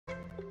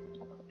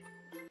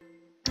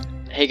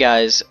Hey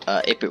guys,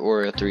 8-Bit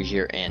Warrior 3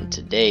 here, and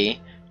today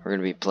we're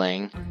gonna be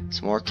playing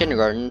some more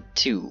Kindergarten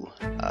 2.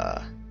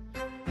 I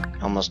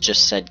almost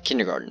just said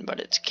kindergarten, but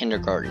it's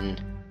Kindergarten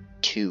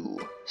 2.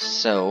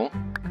 So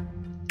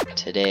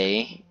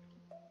today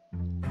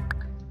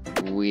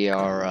we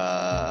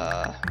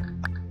are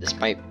this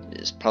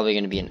is probably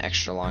gonna be an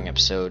extra long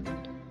episode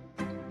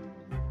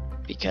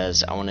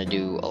because I want to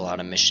do a lot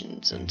of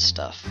missions and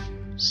stuff.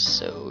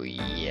 So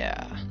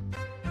yeah.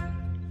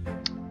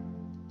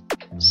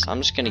 So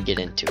I'm just gonna get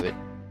into it.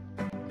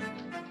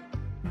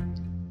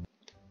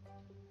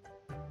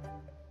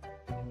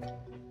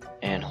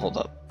 And hold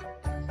up,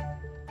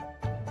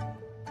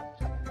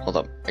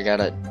 I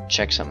gotta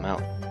check something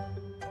out.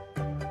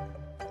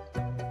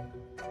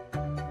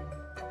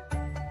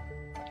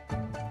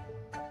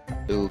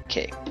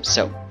 Okay,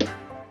 so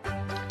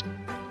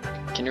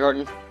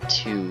Kindergarten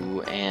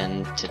 2,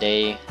 and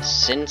today,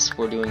 since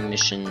we're doing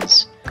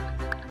missions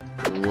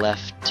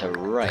left to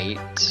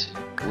right,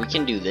 we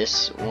can do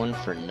this one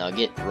for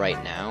Nugget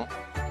right now,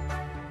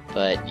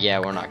 but yeah,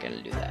 we're not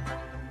gonna do that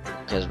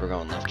because we're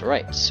going left to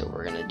right. So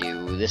we're gonna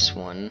do this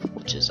one,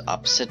 which is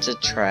opposites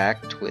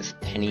attract with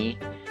Penny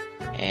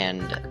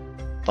and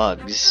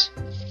Bugs.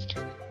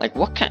 Like,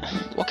 what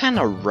kind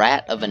of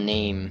rat of a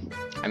name?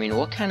 I mean,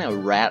 what kind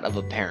of rat of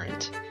a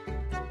parent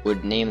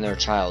would name their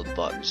child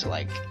Bugs?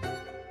 Like,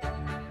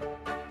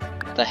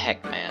 what the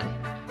heck, man?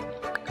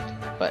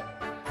 But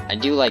I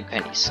do like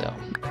Penny, so.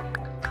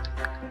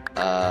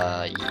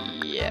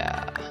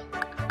 Yeah.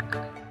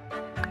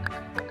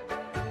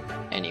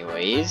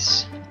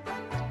 Anyways,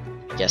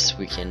 I guess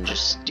we can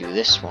just do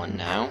this one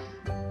now.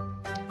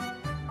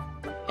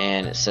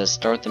 And it says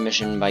start the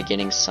mission by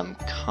getting some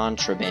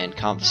contraband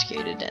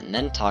confiscated and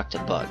then talk to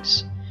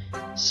Bugs.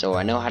 So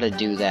I know how to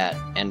do that,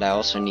 and I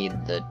also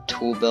need the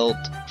tool belt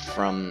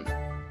from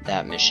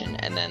that mission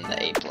and then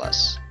the A+.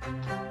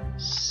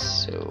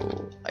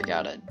 So I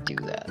gotta do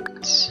that.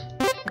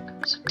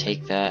 So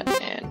take that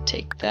and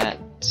take that.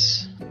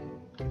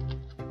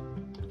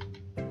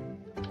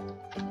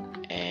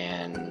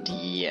 And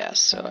yeah,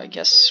 so I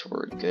guess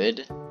we're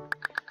good.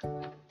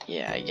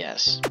 Yeah, I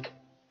guess.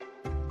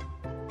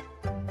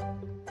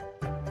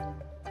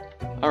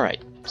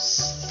 Alright,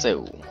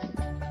 so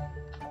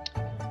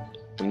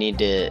we need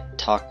to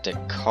talk to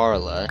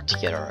Carla to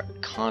get our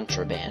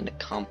contraband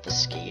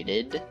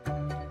confiscated.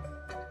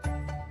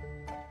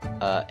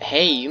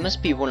 Hey, you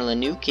must be one of the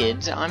new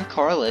kids. I'm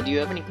Carla. Do you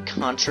have any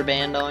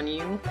contraband on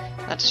you?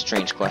 That's a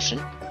strange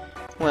question.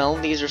 Well,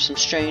 these are some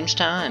strange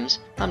times.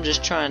 I'm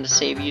just trying to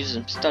save you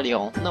some study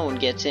hall. No one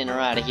gets in or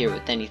out of here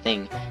with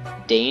anything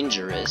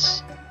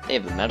dangerous. They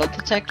have a metal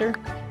detector?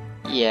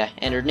 Yeah,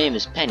 and her name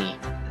is Penny.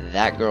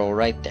 That girl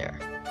right there.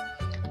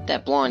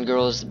 That blonde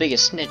girl is the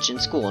biggest snitch in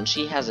school, and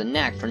she has a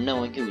knack for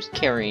knowing who's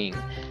carrying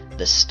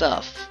the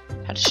stuff.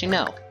 How does she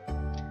know?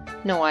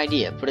 No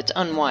idea, but it's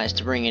unwise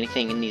to bring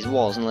anything in these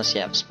walls unless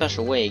you have a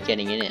special way of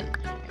getting it in.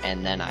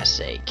 And then I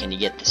say, can you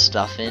get the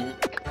stuff in?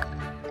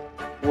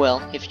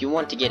 Well, if you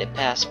want to get it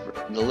past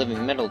the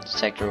living metal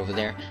detector over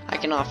there, I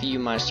can offer you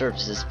my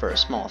services for a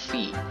small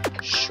fee.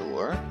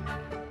 Sure.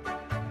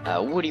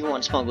 What do you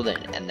want smuggled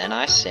in? And then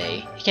I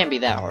say, it can't be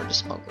that hard to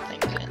smuggle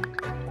things in.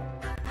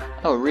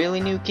 Oh, really,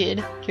 new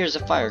kid? Here's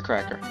a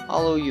firecracker.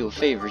 I'll owe you a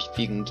favor if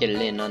you can get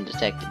it in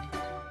undetected.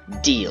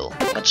 Deal.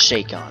 Let's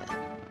shake on it.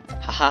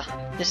 Haha,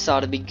 this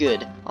ought to be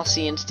good. I'll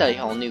see you in study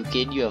hall, new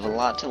kid. You have a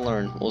lot to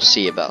learn. We'll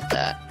see about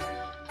that.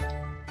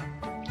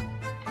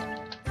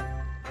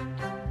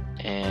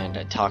 And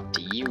I talk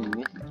to you.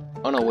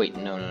 Oh no, wait,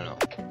 no.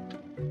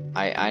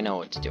 I know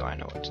what to do.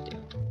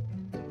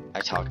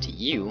 I talk to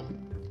you.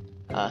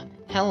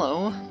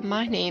 Hello,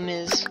 my name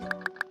is...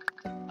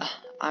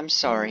 I'm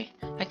sorry.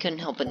 I couldn't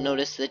help but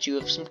notice that you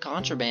have some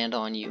contraband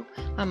on you.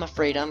 I'm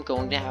afraid I'm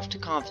going to have to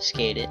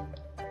confiscate it.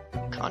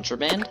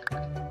 Contraband?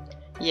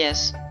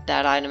 Yes,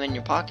 that item in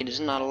your pocket is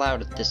not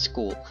allowed at this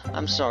school.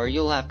 I'm sorry,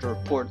 you'll have to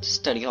report to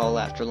study hall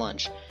after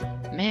lunch.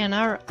 Man,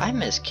 I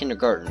miss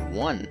Kindergarten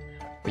 1,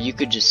 where you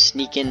could just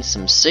sneak in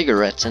some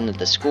cigarettes into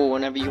the school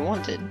whenever you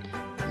wanted.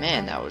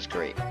 Man, that was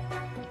great.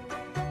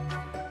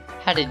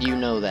 How did you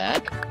know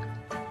that?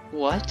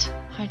 What?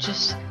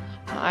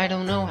 I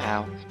don't know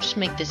how. Just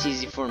make this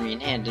easy for me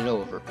and hand it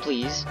over,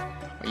 please.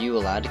 Are you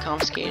allowed to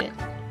confiscate it?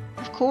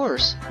 Of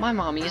course. My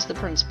mommy is the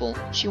principal.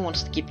 She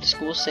wants to keep the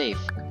school safe.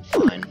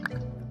 Fine.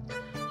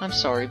 I'm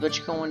sorry, but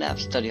you're going to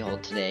have study hall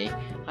today.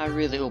 I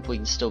really hope we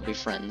can still be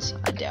friends.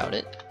 I doubt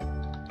it.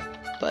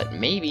 But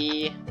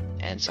maybe.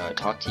 And so I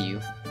talk to you.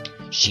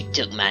 She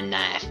took my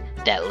knife.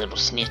 That little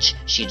snitch.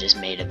 She just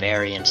made a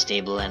very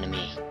unstable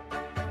enemy.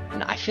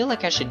 And I feel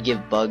like I should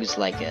give Bugs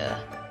like a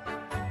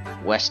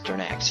Western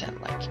accent,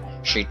 like,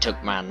 she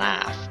took my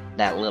knife.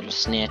 That little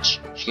snitch.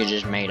 She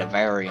just made a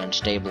very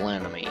unstable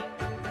enemy.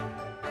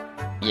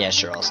 Yeah,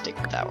 sure, I'll stick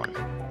with that one.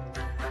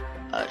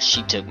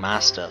 She took my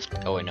stuff.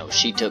 Oh wait, no,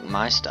 she took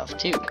my stuff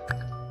too.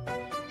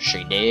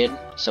 She did?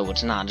 So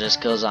it's not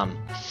just 'cause I'm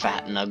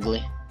fat and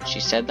ugly? She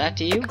said that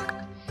to you?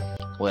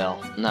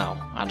 Well, no,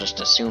 I just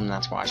assumed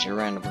that's why she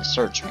randomly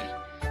searched me.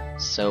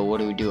 So what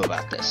do we do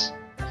about this?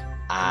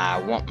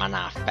 I want my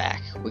knife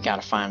back. We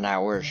gotta find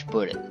out where she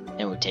put it.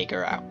 Then we take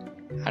her out.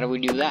 How do we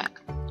do that?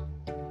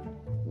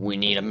 We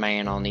need a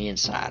man on the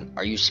inside.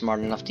 Are you smart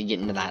enough to get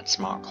into that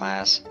smart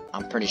class?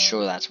 I'm pretty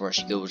sure that's where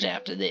she goes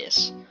after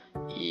this.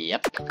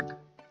 Yep.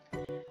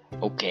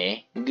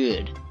 Okay,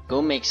 good.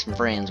 Go make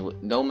friends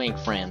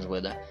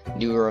with her.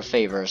 Do her a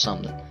favor or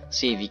something.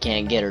 See if you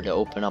can't get her to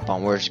open up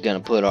on where she's gonna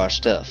put our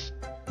stuff.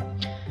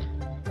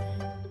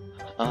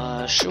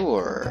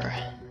 Sure.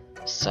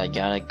 So I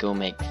gotta go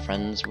make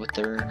friends with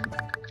her.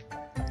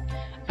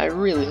 I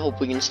really hope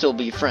we can still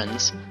be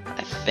friends.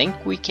 I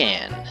think we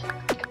can.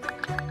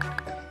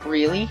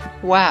 Really?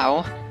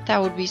 Wow,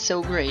 that would be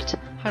so great.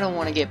 I don't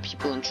want to get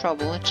people in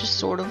trouble. It just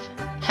sort of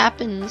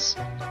happens.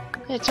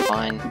 It's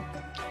fine.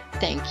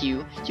 Thank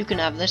you. You can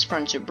have this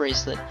friendship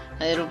bracelet.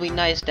 It'll be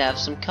nice to have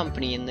some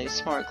company in the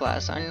smart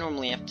class. I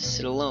normally have to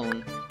sit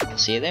alone. I'll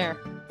see you there.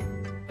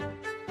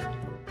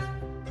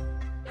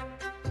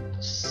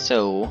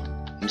 So,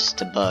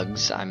 Mr.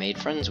 Bugs, I made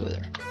friends with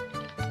her.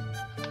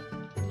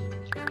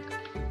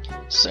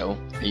 So,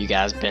 are you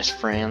guys best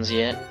friends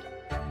yet?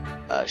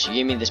 She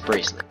gave me this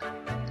bracelet.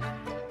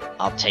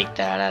 I'll take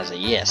that as a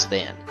yes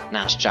then.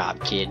 Nice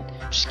job, kid.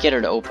 Just get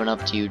her to open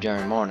up to you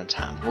during morning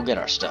time. We'll get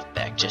our stuff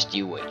back. Just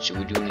you wait. Should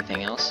we do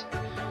anything else?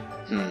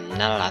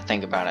 Now that I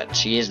think about it,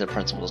 she is the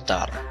principal's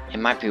daughter. It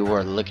might be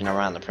worth looking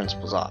around the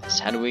principal's office.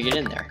 How do we get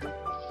in there?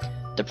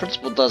 The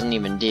principal doesn't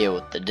even deal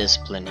with the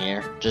discipline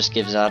here. Just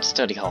gives out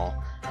study hall.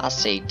 I'll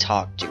say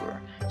talk to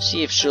her.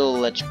 See if she'll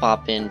let you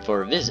pop in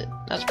for a visit.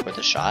 That's worth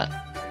a shot.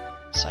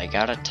 So I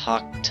gotta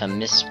talk to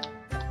Miss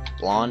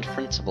Blonde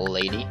Principal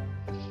Lady.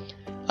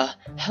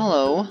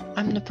 Hello,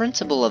 I'm the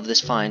principal of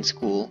this fine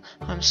school.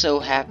 I'm so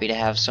happy to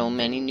have so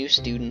many new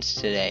students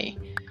today.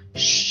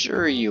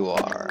 Sure you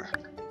are.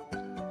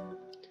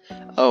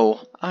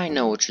 Oh, I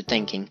know what you're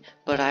thinking,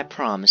 but I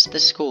promise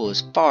this school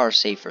is far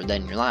safer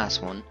than your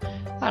last one.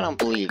 I don't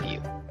believe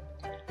you.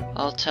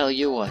 I'll tell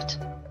you what,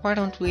 why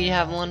don't we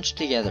have lunch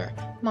together?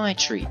 My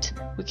treat.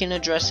 We can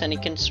address any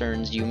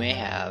concerns you may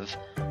have.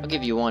 I'll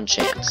give you one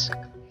chance.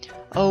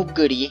 Oh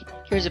goody,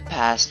 here's a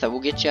pass that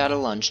will get you out of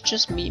lunch.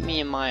 Just meet me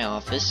in my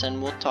office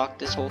and we'll talk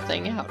this whole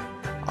thing out.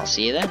 I'll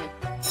see you then.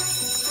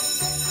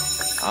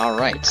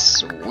 Alright,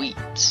 sweet.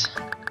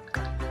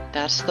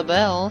 That's the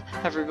bell.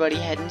 Everybody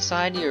head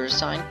inside your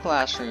assigned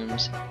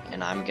classrooms.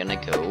 And I'm gonna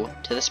go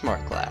to the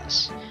smart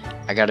class.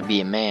 I gotta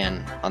be a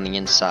man on the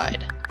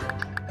inside.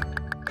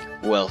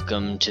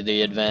 Welcome to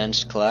the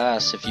advanced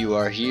class. If you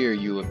are here,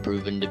 you have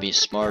proven to be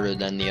smarter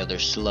than the other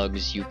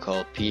slugs you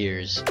call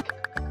peers.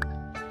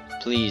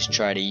 Please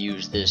try to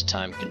use this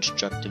time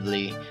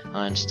constructively.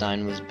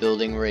 Einstein was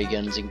building ray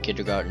guns in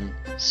kindergarten,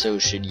 so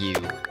should you.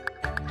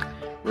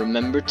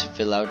 Remember to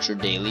fill out your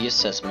daily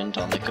assessment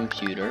on the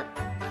computer.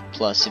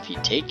 Plus, if you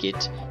take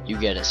it, you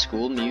get a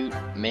school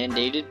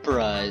mandated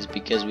prize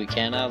because we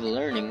can't have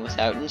learning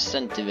without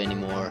incentive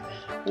anymore.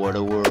 What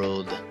a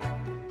world.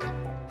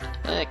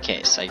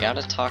 Okay, so I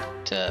gotta talk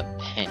to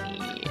Penny.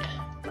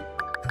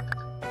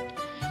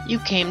 You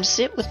came to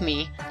sit with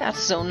me. That's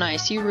so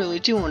nice. You really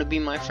do want to be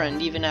my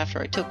friend even after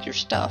I took your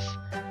stuff.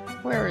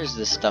 Where is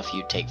the stuff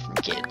you take from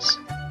kids?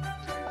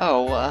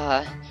 Oh,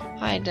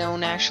 I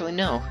don't actually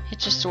know. It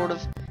just sort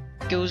of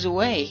goes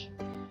away.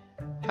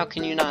 How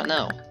can you not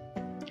know?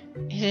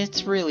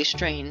 It's really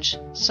strange.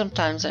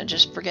 Sometimes I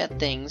just forget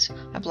things.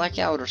 I black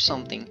out or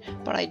something.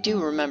 But I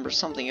do remember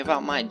something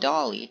about my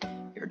dolly.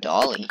 Your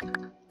dolly?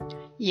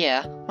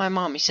 Yeah, my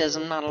mommy says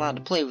I'm not allowed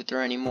to play with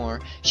her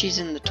anymore. She's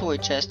in the toy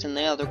chest in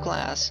the other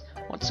class.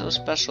 What's so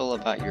special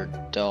about your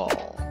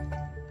doll?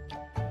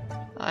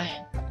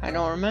 I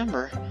don't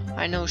remember.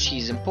 I know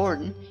she's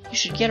important. You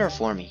should get her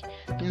for me.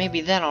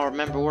 Maybe then I'll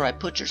remember where I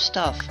put your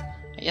stuff.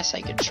 I guess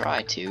I could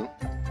try to.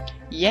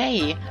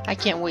 Yay! I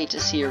can't wait to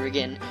see her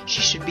again.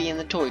 She should be in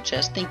the toy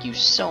chest. Thank you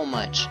so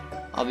much.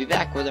 I'll be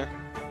back with her.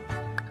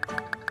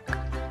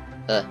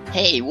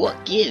 Hey,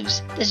 what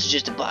gives? This is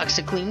just a box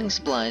of cleaning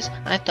supplies.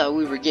 I thought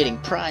we were getting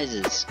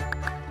prizes.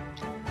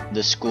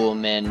 The school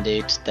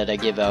mandates that I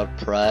give out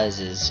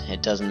prizes.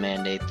 It doesn't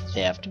mandate that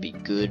they have to be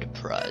good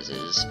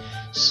prizes.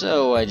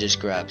 So I just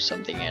grabbed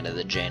something out of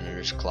the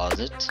janitor's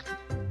closet.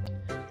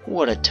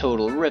 What a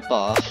total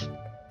rip-off.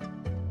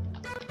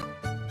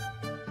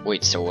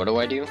 Wait, so what do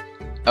I do?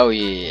 Oh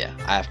yeah,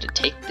 I have to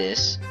take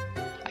this.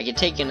 I can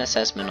take an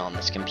assessment on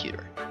this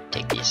computer.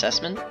 Take the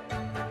assessment.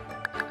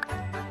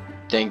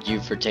 Thank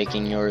you for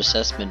taking your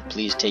assessment.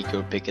 Please take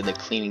your pick of the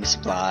cleaning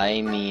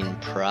supply,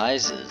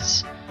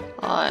 prizes.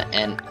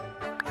 And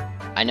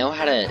I know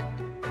how to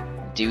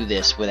do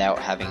this without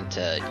having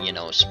to, you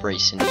know, spray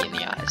Cindy in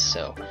the eyes.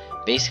 So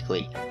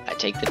basically, I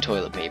take the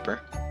toilet paper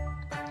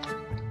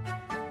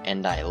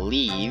and I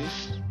leave.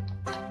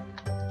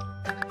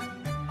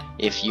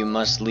 If you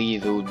must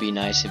leave, it would be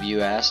nice if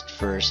you asked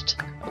first.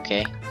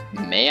 Okay?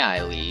 May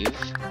I leave?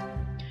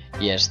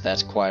 Yes,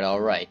 that's quite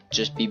alright.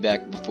 Just be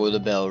back before the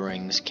bell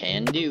rings.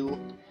 Can do.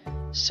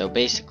 So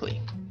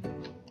basically,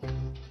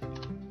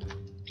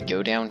 I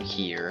go down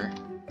here,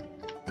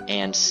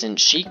 and since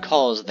she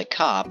calls the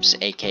cops,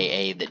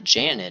 aka the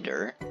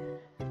janitor,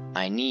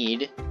 I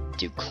need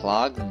to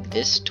clog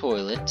this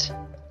toilet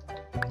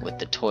with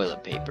the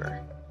toilet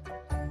paper.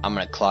 I'm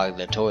gonna clog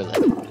the toilet.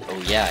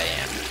 Oh yeah, I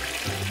am.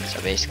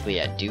 So basically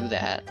I do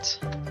that,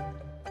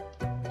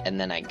 and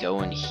then I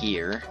go in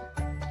here,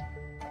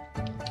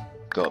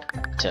 go up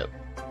to...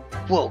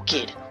 Whoa,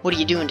 kid, what are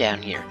you doing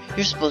down here?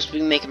 You're supposed to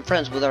be making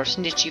friends with our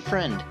snitchy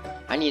friend.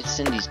 I need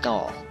Cindy's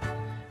doll.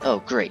 Oh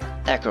great,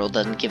 that girl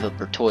doesn't give up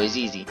her toys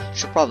easy.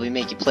 She'll probably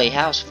make you play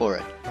house for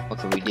it. What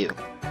can we do?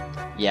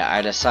 Yeah,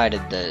 I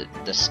decided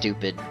the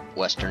stupid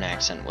Western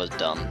accent was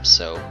dumb,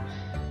 so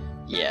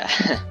yeah.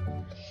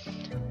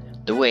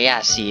 The way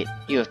I see it,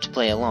 you have to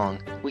play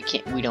along. We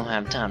don't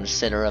have time to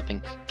set her up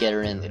and get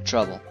her into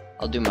trouble.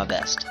 I'll do my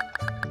best.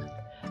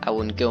 I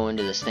wouldn't go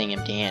into this thing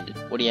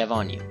empty-handed. What do you have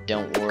on you?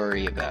 Don't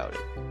worry about it.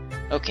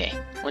 Okay,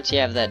 once you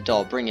have that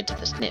doll, bring it to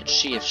the snitch.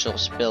 See if she'll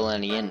spill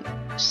any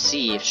info.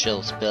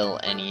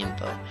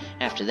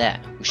 After that,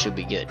 we should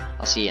be good.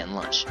 I'll see you at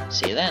lunch.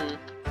 See you then.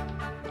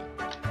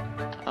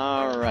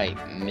 Alright,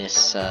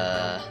 Miss,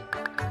 Doll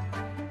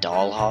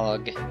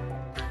Hog.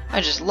 I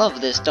just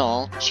love this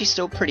doll. She's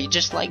so pretty,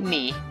 just like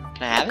me.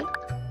 Can I have it?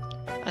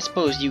 I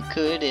suppose you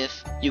could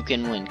if you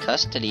can win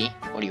custody.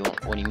 What do you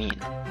mean?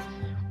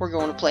 We're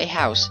going to play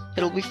house.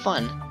 It'll be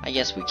fun. I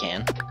guess we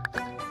can.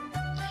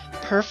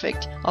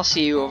 Perfect. I'll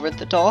see you over at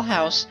the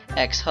dollhouse,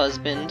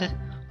 ex-husband.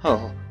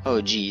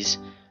 Oh geez.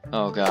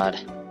 Oh god.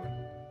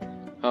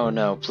 Oh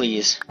no,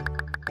 please.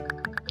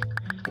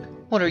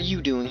 What are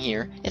you doing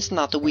here? It's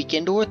not the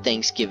weekend or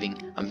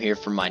Thanksgiving. I'm here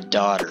for my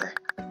daughter.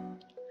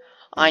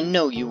 I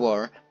know you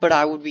are, but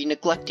I would be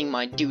neglecting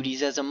my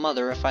duties as a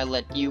mother if I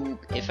let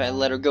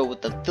her go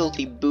with a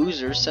filthy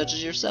boozer such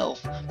as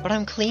yourself. But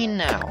I'm clean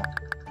now.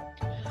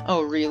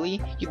 Oh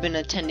really? You've been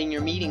attending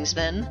your meetings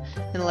then?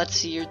 Then let's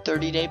see your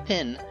 30-day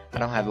pin. I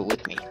don't have it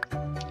with me.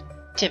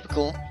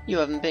 Typical, you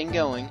haven't been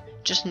going.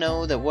 Just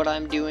know that what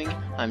I'm doing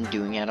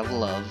out of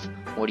love.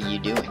 What are you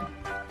doing?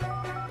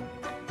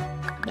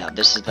 Now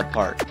this is the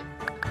part.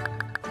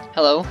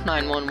 Hello,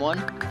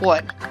 911?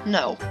 What?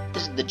 No,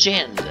 this is the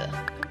janitor.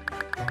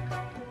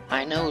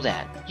 I know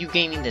that. You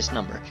gave me this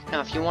number. Now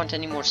if you want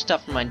any more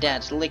stuff from my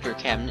dad's liquor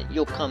cabinet,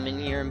 you'll come in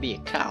here and be a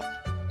cop.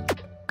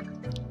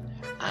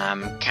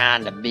 I'm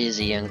kinda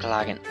busy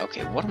unclogging...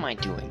 Okay, what am I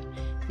doing?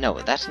 No,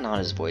 that's not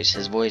his voice.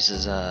 His voice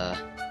is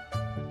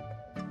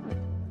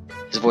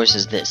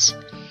this.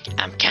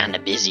 I'm kinda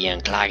busy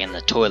unclogging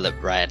the toilet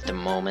right at the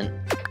moment.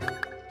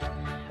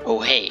 Oh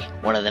hey,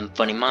 one of them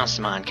funny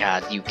Monster Mind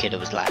cards you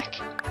kiddos like.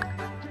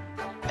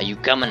 Are you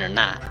coming or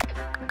not?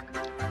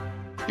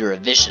 You're a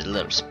vicious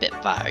little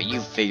spitfire,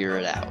 you figure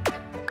it out.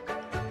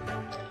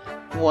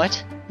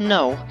 What?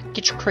 No,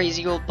 get your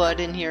crazy old butt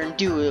in here and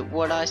do it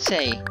what I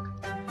say.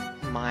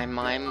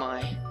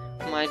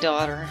 My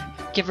daughter.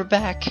 Give her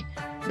back.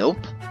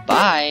 Nope.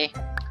 Bye.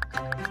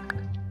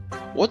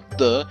 What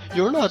the?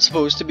 You're not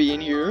supposed to be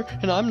in here,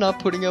 and I'm not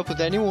putting up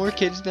with any more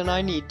kids than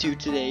I need to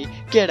today.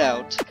 Get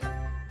out.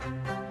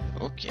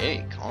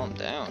 Okay, calm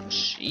down.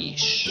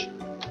 Sheesh.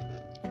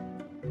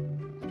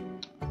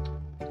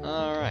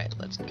 Alright,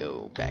 let's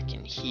go back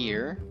in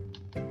here.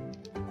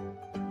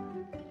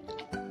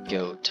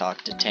 Go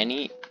talk to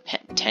Penny,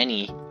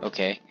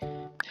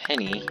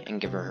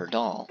 and give her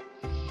doll.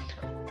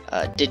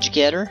 Did you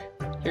get her?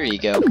 Here you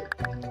go.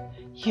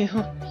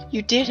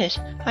 You did it.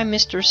 I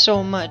missed her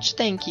so much.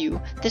 Thank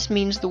you. This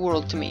means the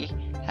world to me.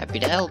 Happy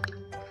to help.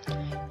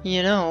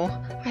 You know,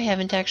 I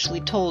haven't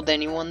actually told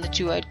anyone that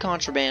you had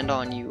contraband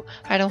on you.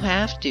 I don't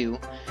have to.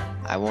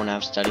 I won't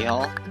have study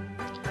hall.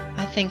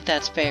 I think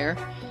that's fair.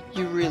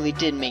 You really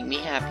did make me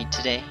happy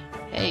today.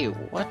 Hey,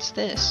 what's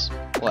this?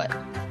 What?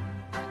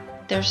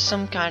 There's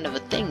some kind of a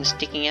thing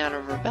sticking out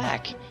of her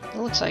back. It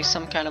looks like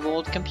some kind of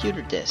old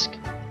computer disk.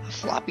 A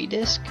floppy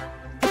disk?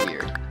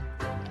 Weird.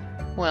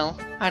 Well,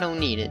 I don't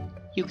need it.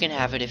 You can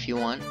have it if you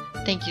want.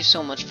 Thank you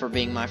so much for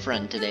being my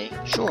friend today.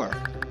 Sure.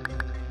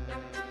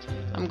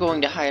 I'm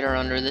going to hide her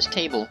under this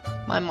table.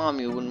 My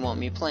mommy wouldn't want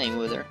me playing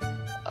with her.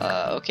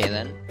 Okay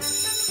then.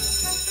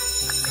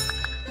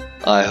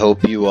 I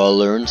hope you all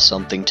learned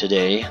something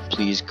today.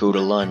 Please go to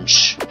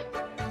lunch.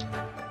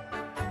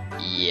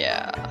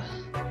 Yeah.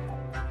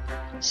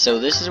 So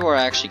this is where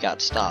I actually got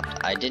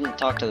stopped. I didn't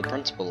talk to the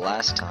principal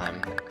last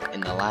time,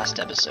 in the last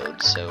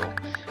episode, so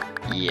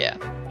yeah.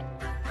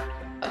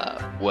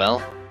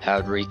 Well,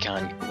 how'd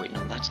recon... Wait,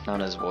 no, that's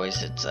not his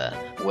voice. It's,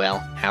 well,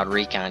 how'd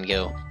recon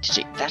go?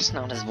 That's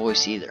not his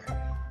voice either.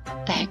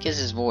 What the heck is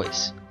his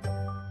voice?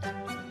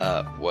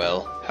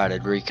 Well, how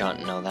did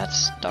recon... No,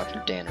 that's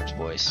Dr. Danner's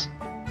voice.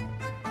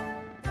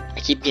 I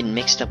keep getting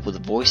mixed up with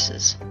the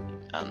voices.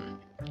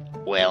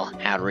 Well,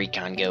 how'd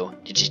recon go?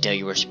 Did she tell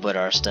you where she put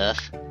our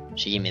stuff?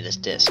 She gave me this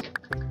disc.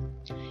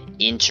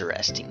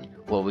 Interesting.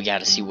 Well, we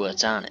gotta see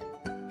what's on it.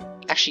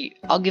 Actually,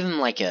 I'll give him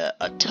like a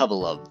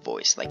Tubba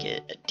voice, like a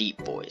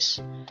deep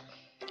voice.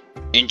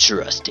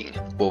 Interesting.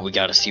 Well, we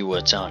gotta see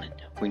what's on it.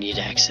 We need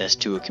access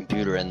to a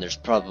computer, and there's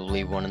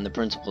probably one in the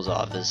principal's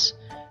office.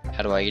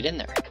 How do I get in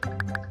there?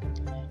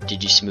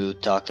 Did you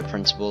smooth talk the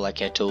principal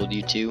like I told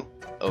you to?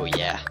 Oh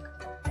yeah.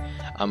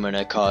 I'm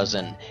gonna cause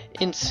an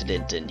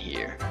incident in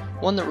here.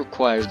 one that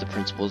requires the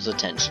principal's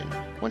attention.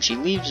 When she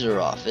leaves her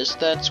office,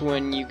 that's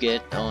when you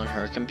get on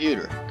her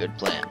computer. Good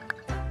plan.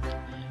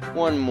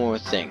 One more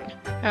thing.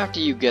 After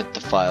you get the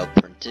file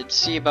printed,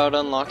 see about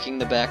unlocking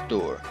the back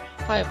door.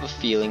 I have a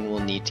feeling we'll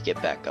need to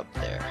get back up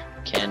there.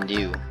 Can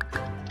do.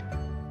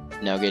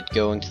 Now get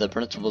going to the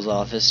principal's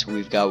office.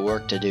 We've got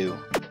work to do.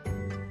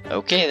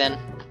 Okay then.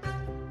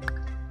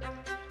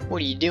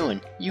 What are you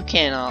doing? You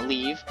cannot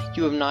leave.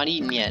 You have not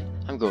eaten yet.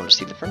 I'm going to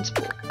see the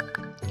principal.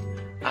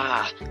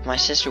 Ah, my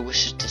sister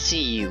wishes to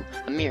see you.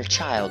 A mere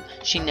child.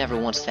 She never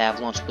wants to have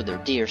lunch with her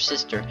dear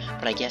sister,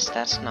 but I guess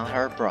that's not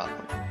her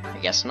problem. I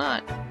guess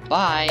not.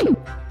 Bye!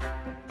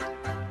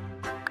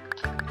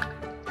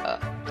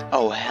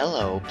 Oh,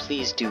 hello.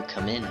 Please do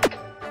come in.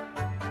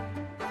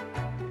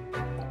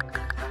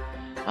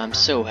 I'm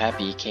so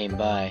happy you came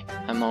by.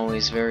 I'm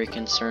always very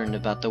concerned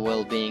about the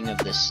well-being of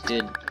the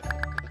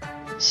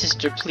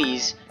Sister,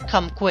 please,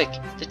 come quick.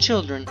 The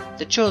children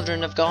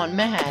have gone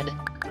mad.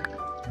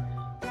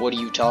 What are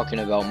you talking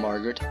about,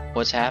 Margaret?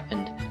 What's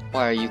happened?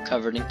 Why are you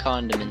covered in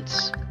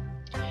condiments?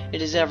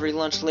 It is every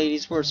lunch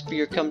lady's worst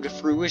fear come to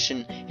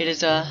fruition. It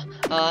is a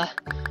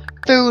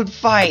food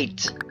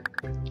fight!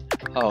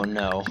 Oh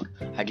no.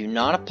 I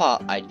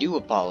do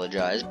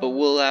apologize, but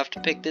we'll have to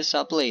pick this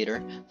up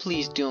later.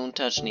 Please don't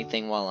touch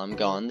anything while I'm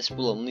gone. This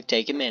will only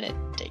take a minute.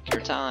 Take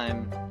your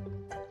time.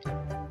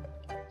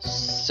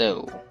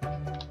 So,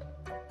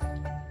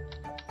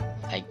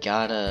 I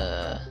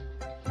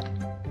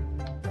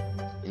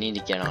need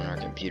to get on our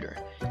computer.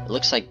 It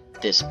looks like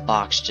this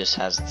box just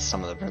has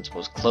some of the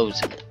principal's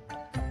clothes in it.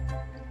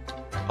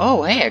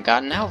 Oh, hey, I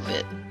got an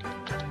outfit.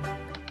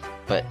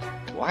 But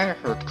why are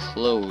her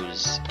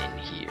clothes in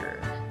here?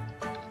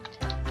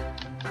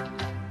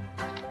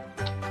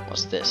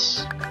 What's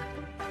this?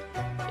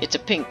 It's a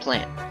pink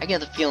plant. I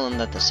get the feeling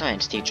that the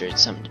science teacher had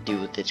something to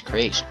do with its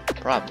creation.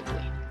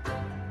 Probably.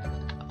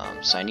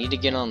 So I need to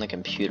get on the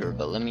computer,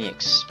 but let me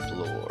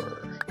explore.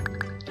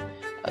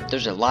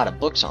 There's a lot of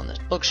books on this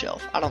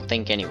bookshelf. I don't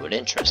think any would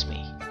interest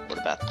me. What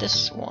about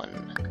this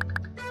one?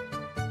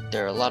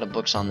 There are a lot of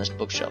books on this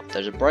bookshelf.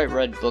 There's a bright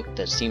red book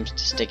that seems to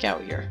stick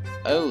out here.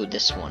 Oh,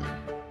 this one.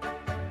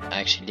 I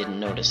actually didn't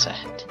notice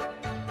that.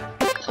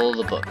 Pull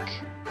the book.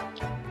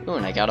 Ooh,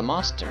 and I got a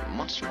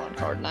Monstermon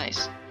card.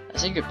 Nice. A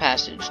secret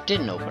passage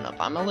didn't open up.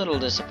 I'm a little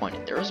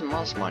disappointed. There is a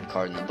Monstermon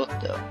card in the book,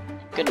 though.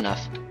 Good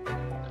enough.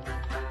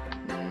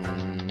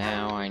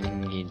 Now I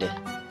need to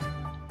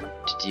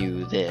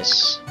do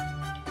this.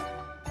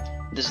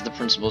 This is the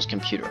principal's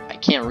computer. I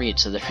can't read,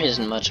 so there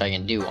isn't much I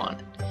can do on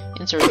it.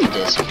 Insert the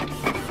disc.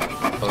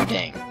 Oh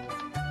dang.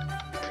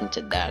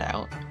 Printed that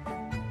out.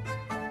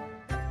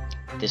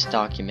 This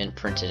document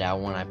printed out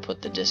when I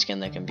put the disc in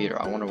the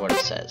computer. I wonder what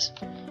it says.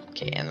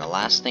 Okay, and the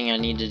last thing I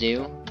need to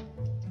do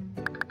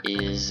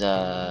is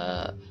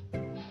I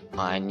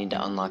need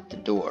to unlock the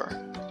door.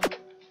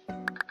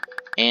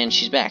 And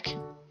she's back.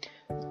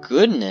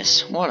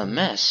 Goodness, what a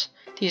mess.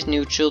 These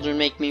new children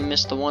make me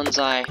miss the ones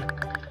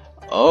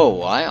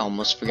Oh, I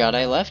almost forgot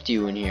I left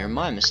you in here.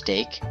 My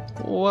mistake.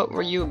 What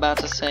were you about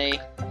to say?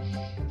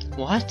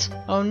 What?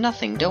 Oh,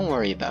 nothing. Don't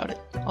worry about it.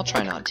 I'll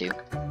try not to.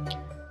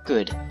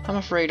 Good. I'm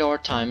afraid our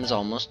time is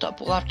almost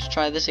up. We'll have to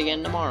try this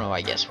again tomorrow.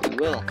 I guess we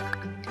will.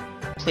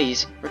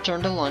 Please,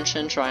 return to lunch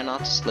and try not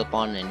to slip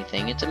on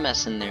anything. It's a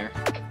mess in there.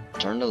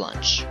 Return to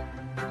lunch.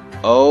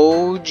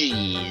 Oh,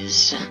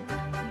 jeez.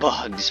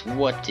 Bugs,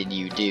 what did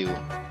you do?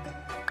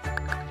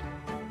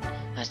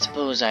 I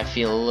suppose I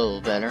feel a little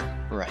better.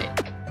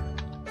 Right.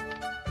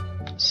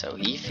 So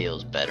he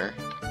feels better.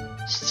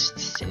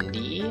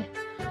 Cindy?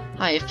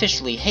 I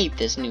officially hate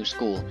this new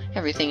school.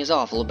 Everything is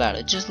awful about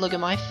it. Just look at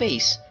my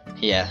face.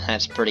 Yeah,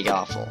 that's pretty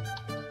awful.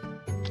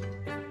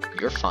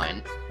 You're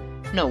fine.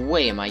 No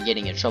way am I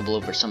getting in trouble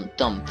over some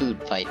dumb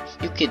food fight.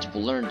 You kids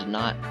will learn to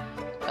not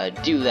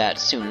do that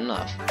soon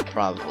enough.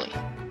 Probably.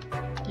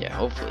 Yeah,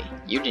 hopefully.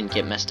 You didn't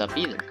get messed up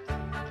either.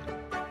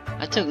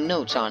 I took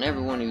notes on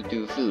everyone who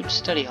threw food.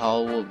 Study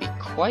hall will be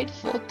quite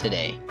full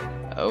today.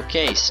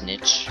 Okay,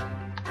 snitch.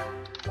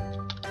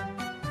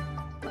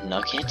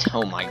 Nugget?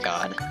 Oh my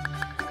god.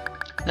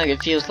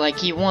 Nugget feels like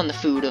he won the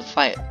food of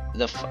fight.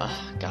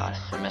 God,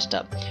 I messed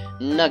up.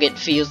 Nugget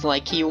feels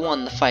like he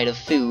won the fight of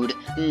food.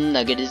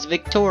 Nugget is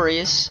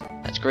victorious.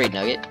 That's great,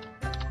 Nugget.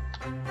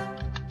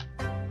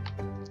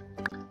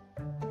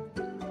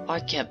 I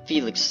kept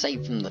Felix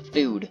safe from the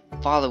food.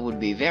 Father would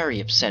be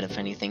very upset if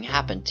anything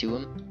happened to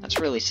him. That's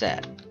really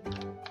sad.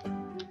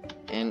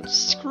 And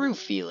screw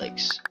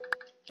Felix.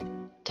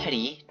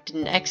 Teddy did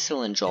an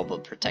excellent job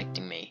of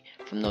protecting me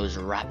from those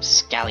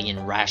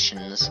rapscallion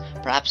rations.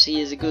 Perhaps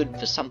he is good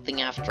for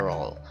something after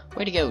all.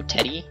 Way to go,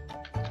 Teddy.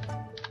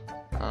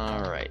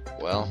 Alright,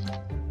 well,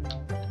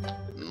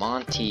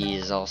 Monty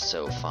is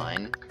also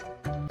fine.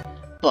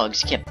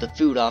 Bugs kept the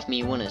food off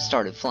me when it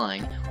started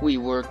flying. We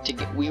worked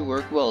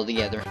well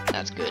together.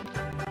 That's good.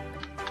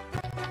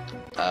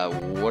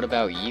 What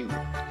about you?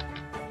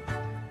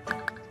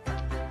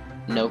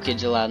 No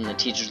kids allowed in the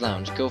teacher's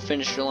lounge. Go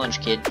finish your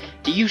lunch, kid.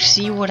 Do you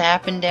see what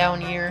happened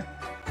down here?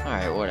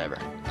 Alright, whatever.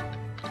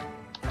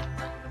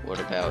 what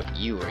about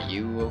you? Are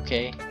you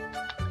okay?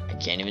 I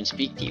can't even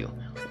speak to you.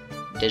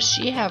 Does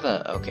she have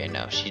a... Okay,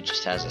 no, she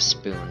just has a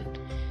spoon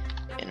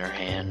in her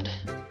hand.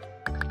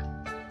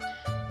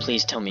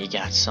 Please tell me you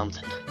got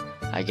something.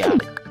 I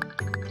got it.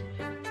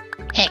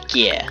 Heck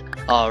yeah!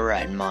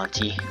 Alright,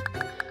 Monty.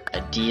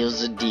 A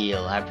deal's a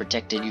deal. I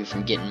protected you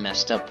from getting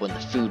messed up when the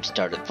food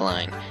started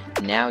flying.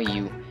 Now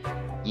you...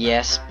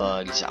 Yes,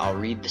 Bugs, I'll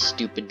read the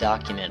stupid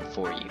document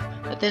for you.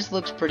 But this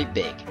looks pretty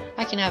big.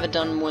 I can have it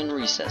done when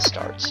recess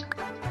starts.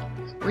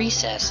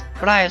 Recess?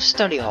 But I have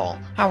study hall.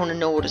 I want to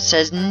know what it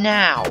says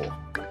now!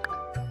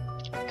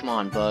 Come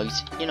on,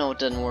 Bugs. You know it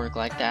doesn't work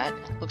like that.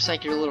 Looks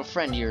like your little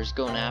friend here is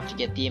going to have to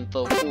get the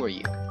info for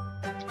you.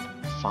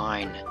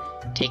 Fine.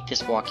 Take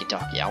this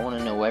walkie-talkie. I want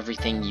to know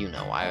everything you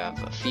know. I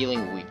have a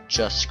feeling we've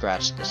just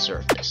scratched the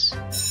surface.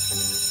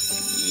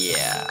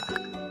 Yeah.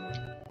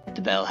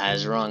 The bell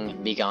has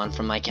rung. Be gone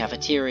from my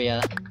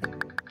cafeteria.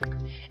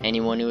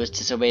 Anyone who has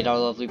disobeyed our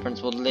lovely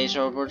principal today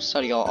shall report to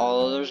study hall.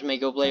 All others may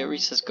go play at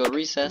recess. Go to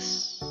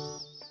recess.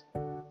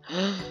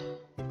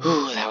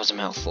 Whew, that was a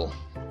mouthful.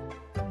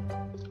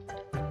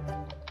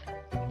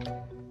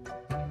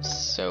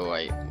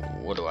 So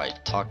what do I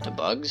talk to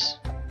Bugs?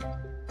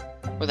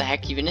 Where the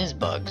heck even is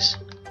Bugs?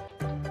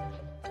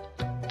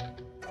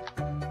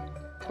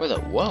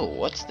 Whoa,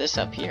 what's this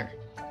up here?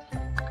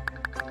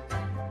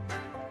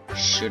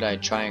 Should I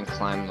try and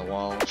climb the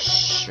wall?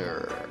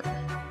 Sure.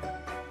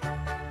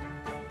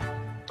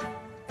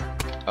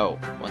 Oh,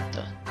 what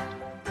the?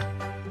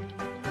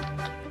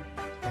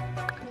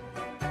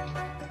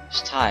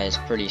 This tie is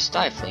pretty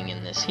stifling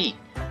in this heat,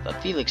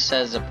 but Felix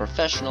says a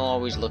professional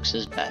always looks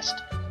his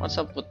best. What's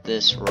up with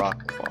this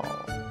rock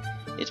wall?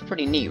 It's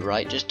pretty neat,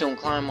 right? Just don't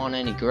climb on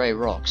any gray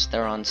rocks.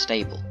 They're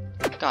unstable.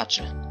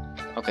 Gotcha.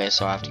 Okay,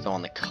 so I have to go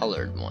on the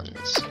colored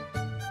ones.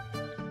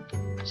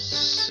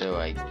 So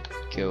I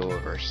go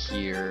over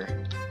here,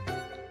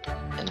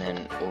 and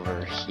then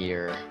over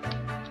here.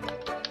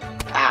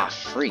 Ah,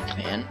 freak,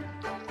 man.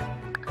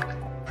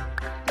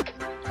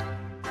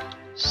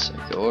 So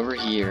I go over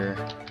here,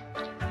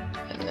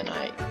 and then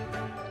I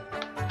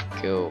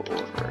go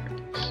over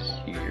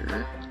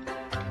here.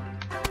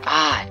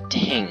 Ah,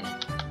 dang.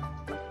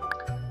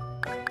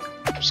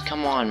 Just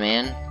come on,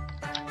 man.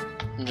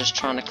 I'm just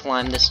trying to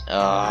climb this.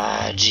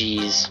 Ah,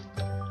 jeez.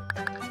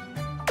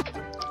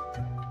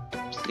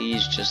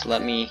 Please just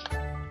let me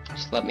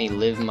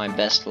live my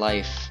best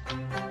life.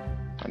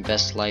 My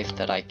best life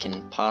that I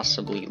can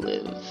possibly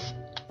live.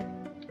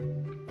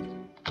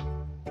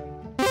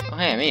 Oh,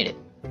 hey, I made it.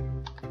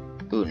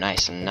 Ooh,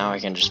 nice, and now I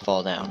can just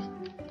fall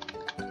down.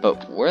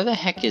 But where the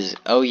heck is...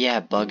 Oh yeah,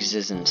 Bugs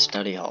is in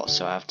study hall,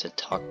 so I have to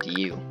talk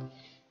to you.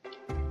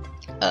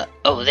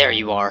 Oh, there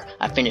you are.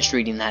 I finished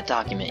reading that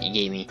document you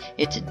gave me.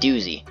 It's a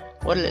doozy.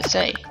 What did it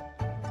say?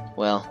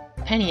 Well,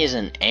 Penny is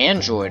an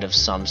android of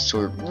some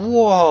sort.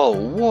 Whoa,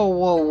 whoa,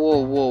 whoa,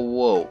 whoa, whoa,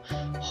 whoa.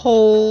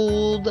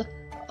 Hold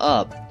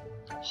up.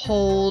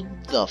 Hold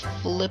the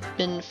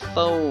flippin'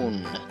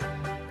 phone.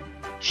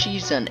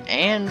 She's an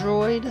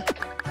android?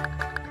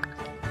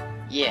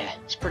 Yeah,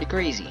 it's pretty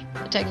crazy.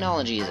 The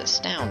technology is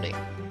astounding.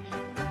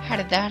 How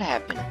did that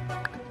happen?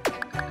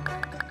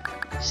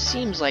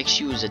 Seems like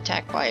she was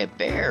attacked by a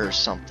bear or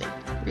something.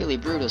 Really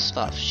brutal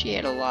stuff. She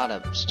had a lot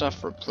of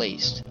stuff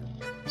replaced.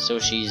 So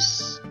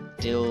she's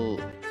still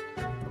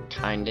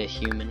kinda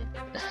human.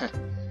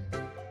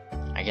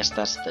 I guess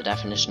that's the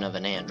definition of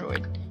an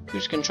android.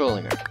 Who's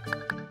controlling her?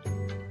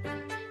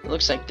 It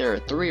looks like there are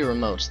 3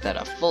 remotes that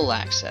have full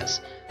access.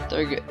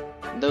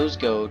 Those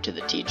go to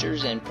the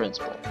teachers and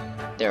principal.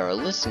 There are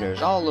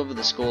listeners all over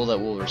the school that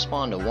will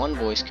respond to one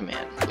voice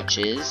command, which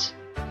is...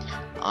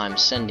 I'm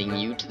sending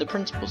you to the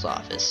principal's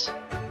office.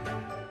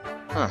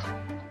 Huh.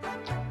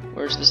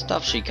 Where's the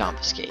stuff she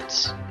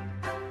confiscates?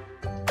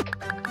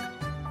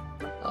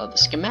 The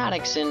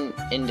schematics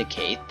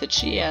indicate that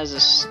she has a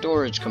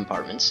storage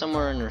compartment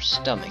somewhere in her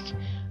stomach.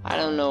 I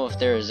don't know if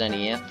there is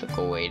any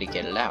ethical way to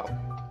get it out.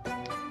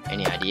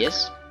 Any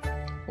ideas?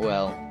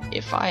 Well,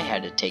 if I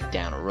had to take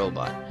down a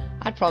robot,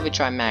 I'd probably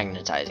try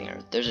magnetizing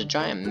her. There's a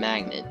giant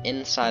magnet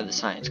inside the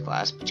science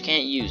class, but you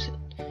can't use it.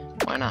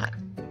 Why not?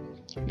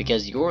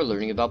 Because you're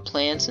learning about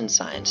plants and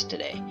science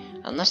today.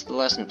 Unless the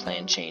lesson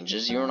plan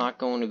changes, you're not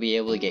going to be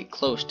able to get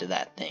close to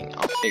that thing.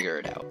 I'll figure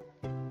it out.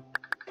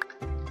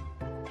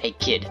 Hey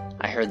kid,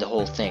 I heard the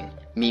whole thing.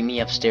 Meet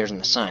me upstairs in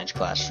the science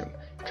classroom.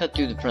 Cut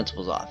through the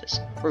principal's office.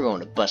 We're going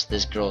to bust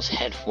this girl's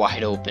head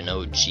wide open,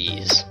 oh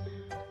jeez.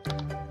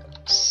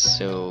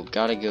 So,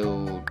 gotta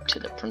go to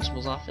the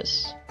principal's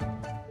office?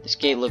 This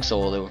gate looks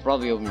old. It will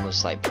probably open with a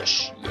slight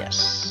push.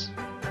 Yes.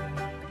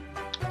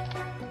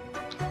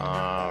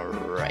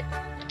 Alright.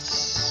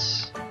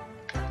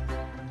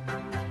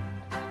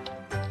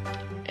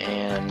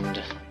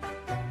 And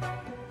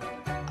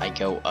I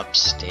go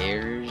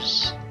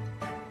upstairs.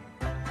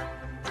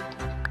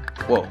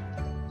 Whoa.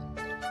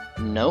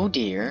 No,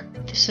 dear.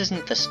 This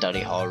isn't the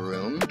study hall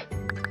room.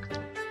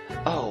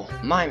 Oh,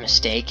 my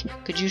mistake.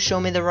 Could you show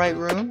me the right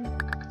room?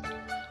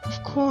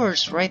 Of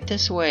course, right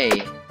this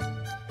way.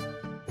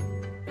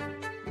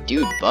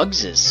 Dude,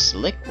 Bugs is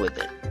slick with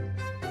it.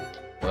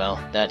 Well,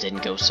 that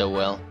didn't go so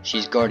well.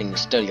 She's guarding the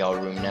study hall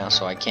room now,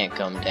 so I can't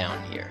come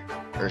down here.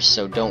 Or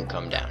so don't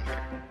come down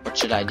here. What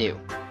should I do?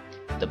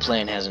 The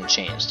plan hasn't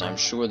changed. I'm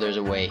sure there's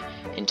a way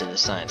into the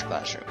science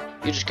classroom.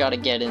 You just gotta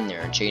get in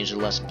there and change the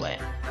lesson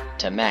plan.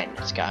 To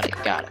magnets, got it,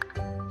 got it.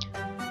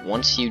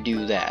 Once you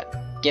do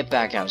that, get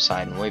back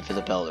outside and wait for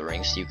the bell to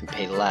ring so you can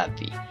pay the lab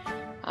fee.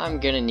 I'm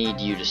gonna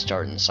need you to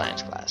start in the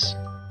science class.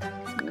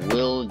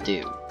 Will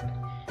do.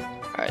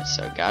 Alright,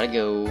 so gotta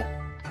go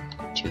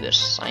to the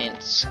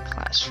science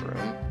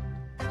classroom.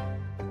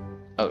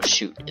 Oh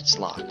shoot, it's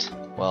locked.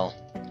 Well,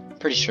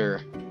 pretty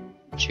sure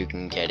you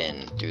can get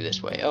in through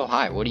this way. Oh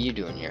hi, what are you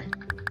doing here?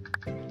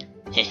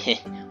 Heh,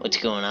 what's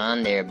going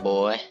on there,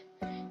 boy?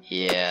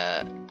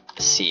 Yeah,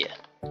 see ya.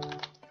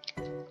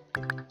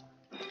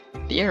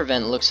 The air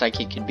vent looks like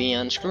it could be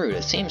unscrewed.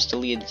 It seems to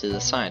lead to the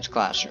science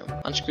classroom.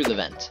 Unscrew the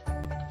vent.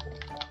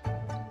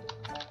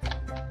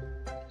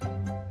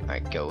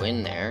 Alright, go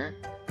in there.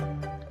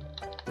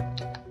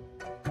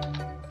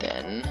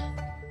 Then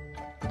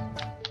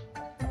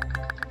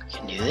you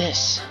can do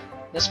this.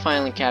 This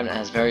filing cabinet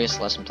has various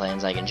lesson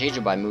plans. I can change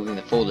it by moving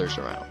the folders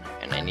around.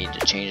 And I need to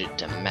change it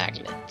to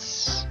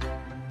magnets.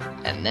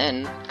 And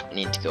then I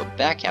need to go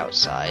back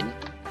outside.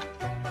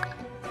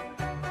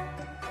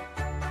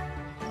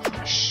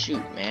 Oh,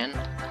 shoot, man.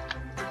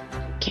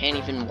 Can't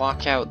even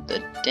walk out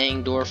the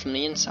dang door from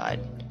the inside.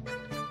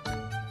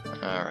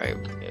 Alright,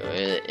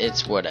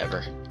 it's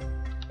whatever.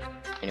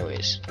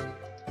 Anyways,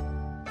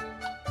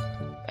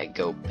 I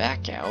go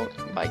back out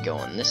by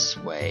going this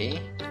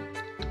way.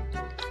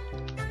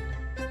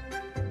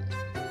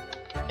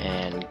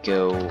 And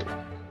go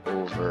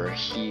over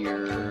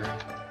here.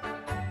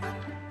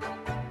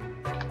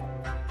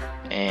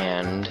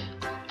 And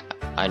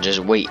I just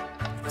wait.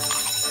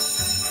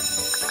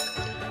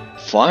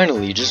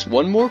 Finally, just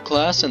one more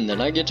class and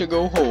then I get to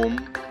go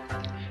home.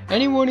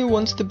 Anyone who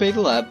wants to pay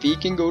the lab fee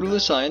can go to the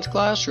science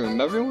classroom.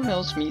 Everyone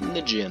else meet in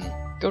the gym.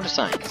 Go to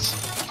science.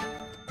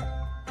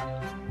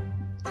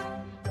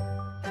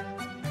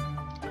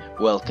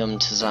 Welcome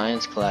to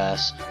science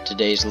class.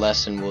 Today's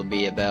lesson will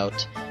be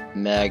about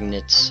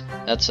magnets.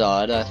 That's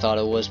odd, I thought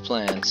it was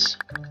plants.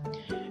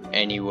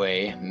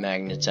 Anyway,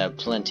 magnets have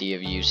plenty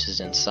of uses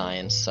in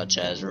science, such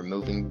as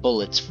removing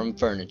bullets from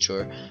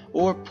furniture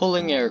or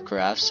pulling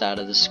aircrafts out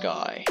of the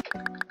sky.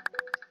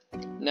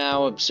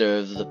 Now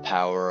observe the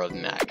power of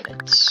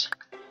magnets.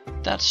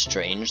 That's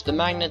strange, the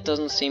magnet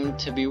doesn't seem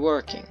to be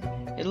working.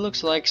 It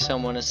looks like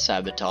someone has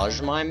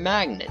sabotaged my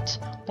magnet.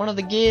 One of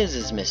the gears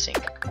is missing.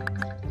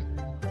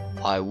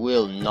 I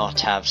will not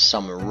have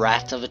some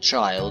rat of a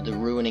child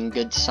ruining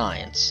good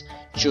science.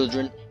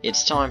 Children,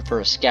 it's time for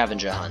a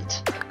scavenger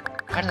hunt.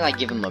 Why did I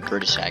give him a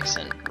British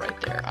accent right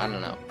there? I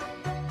don't know.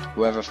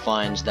 Whoever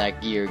finds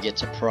that gear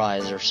gets a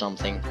prize or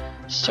something.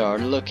 Start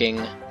looking.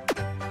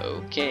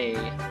 Okay.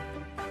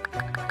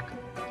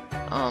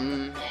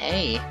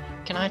 Hey,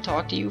 can I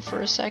talk to you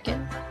for a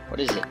second? What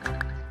is it?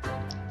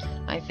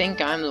 I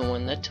think I'm the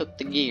one that took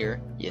the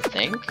gear. You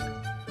think?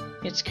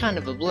 It's kind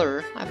of a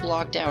blur. I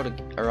blacked out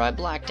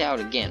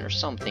again or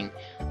something.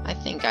 I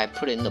think I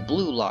put it in the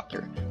blue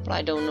locker, but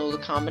I don't know the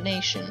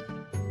combination.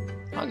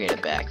 I'll get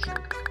it back.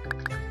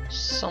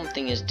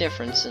 Something is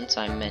different since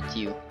I met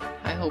you.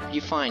 I hope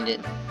you find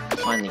it.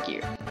 Find the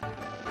gear.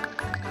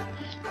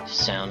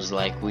 Sounds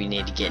like we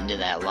need to get into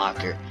that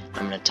locker.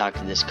 I'm gonna talk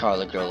to this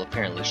Carla girl.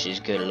 Apparently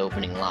she's good at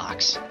opening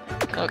locks.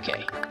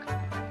 Okay.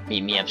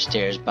 Meet me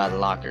upstairs by the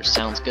locker.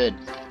 Sounds good.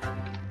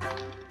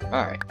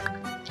 Alright.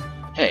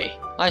 Hey,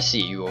 I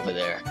see you over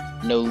there.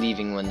 No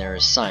leaving when there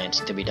is science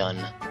to be done.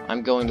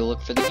 I'm going to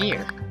look for the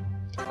gear.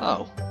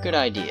 Oh, good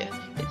idea.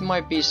 It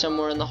might be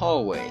somewhere in the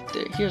hallway.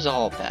 Here's a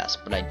hall pass,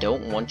 but I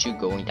don't want you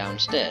going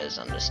downstairs,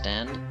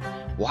 understand?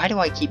 Why do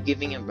I keep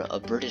giving him a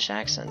British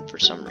accent for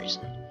some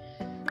reason?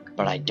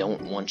 But I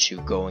don't want you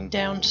going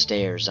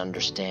downstairs,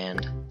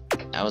 understand?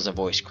 That was a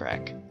voice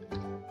crack.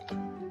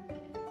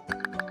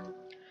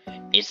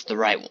 It's the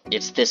right one.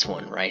 It's this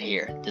one right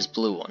here. This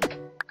blue one.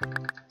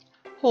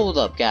 Hold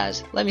up,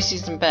 guys. Let me see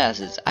some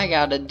passes. I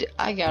got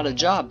a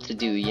job to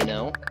do, you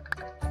know.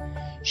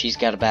 She's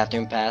got a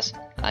bathroom pass.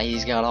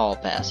 He's got a hall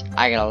pass.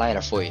 I got a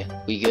lighter for you.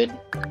 We good?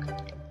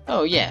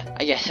 Oh yeah,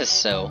 I guess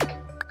so.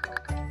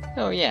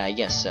 Oh yeah, I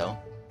guess so.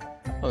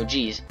 Oh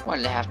geez, why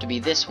did it have to be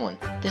this one?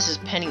 This is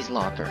Penny's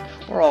locker.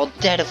 We're all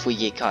dead if we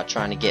get caught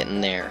trying to get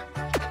in there.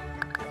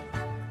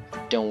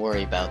 Don't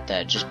worry about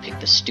that. Just pick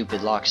the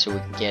stupid lock so we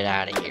can get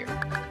out of here.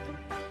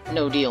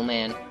 No deal,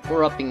 man.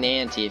 We're upping the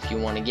ante if you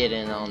want to get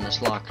in on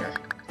this locker.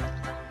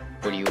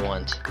 What do you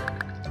want?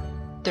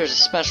 There's a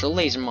special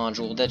laser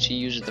module that you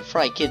use to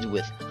fry kids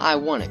with. I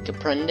want it,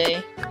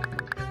 comprende?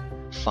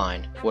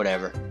 Fine,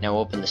 whatever. Now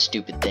open the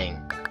stupid thing.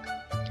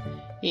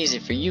 Easy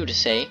for you to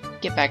say.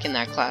 Get back in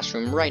that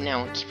classroom right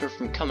now and keep her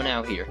from coming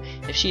out here.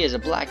 If she has a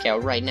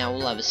blackout right now,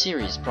 we'll have a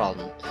serious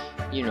problem.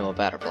 You know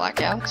about her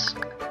blackouts?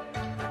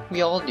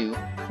 We all do.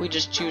 We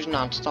just choose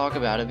not to talk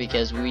about it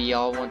because we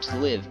all want to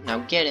live. Now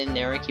get in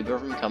there and keep her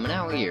from coming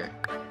out here.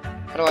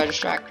 How do I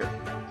distract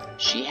her?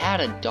 She had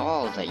a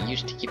doll that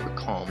used to keep her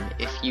calm.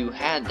 If you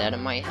had that, it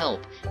might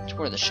help. It's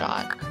worth a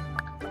shot.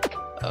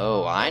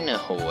 Oh, I know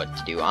what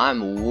to do.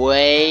 I'm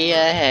way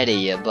ahead of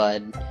you,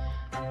 bud.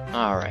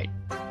 Alright.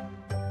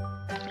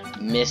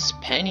 Miss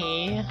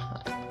Penny,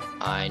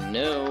 I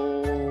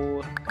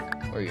know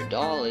where your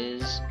doll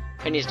is.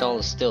 Penny's doll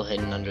is still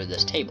hidden under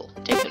this table.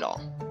 Take the doll.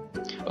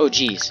 Oh,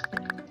 jeez.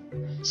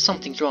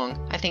 Something's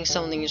wrong. I think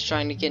someone is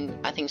trying to get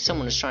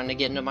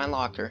into my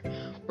locker.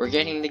 We're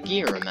getting the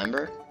gear,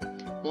 remember?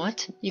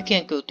 What? You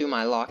can't go through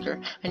my locker.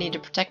 I need to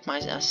protect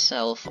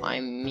myself. I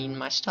mean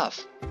my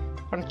stuff.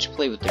 Why don't you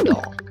play with the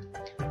doll?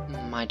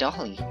 My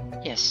dolly.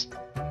 Yes,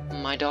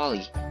 my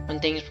dolly.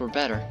 When things were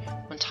better.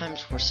 When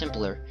times were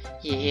simpler.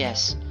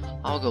 Yes,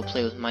 I'll go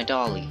play with my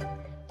dolly.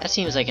 That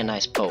seems like a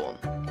nice poem.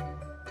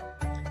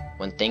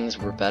 When things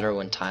were better,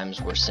 when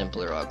times were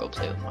simpler, I'll go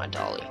play with my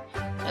dolly.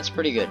 That's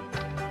pretty good.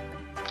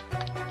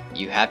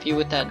 You happy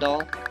with that,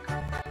 doll?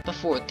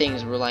 Before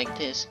things were like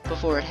this,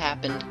 before it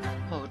happened.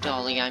 Oh,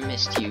 dolly, I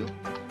missed you.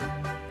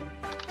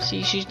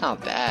 See, she's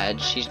not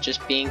bad. She's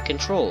just being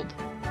controlled.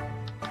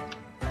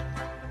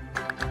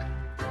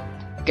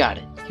 Got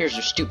it. Here's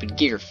your stupid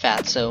gear,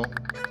 fatso.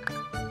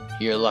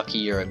 You're lucky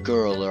you're a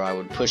girl, or I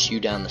would push you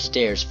down the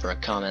stairs for a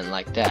comment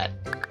like that.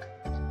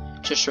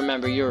 Just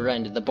remember your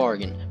end of the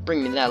bargain.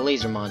 Bring me that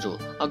laser module.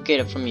 I'll get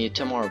it from you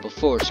tomorrow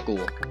before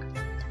school.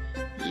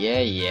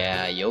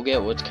 Yeah, you'll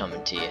get what's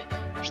coming to you.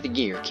 Here's the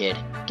gear, kid.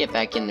 Get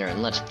back in there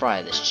and let's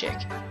fry this chick.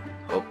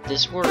 Hope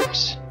this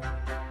works.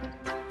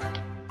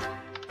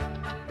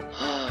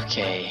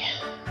 Okay,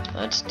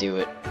 let's do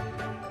it.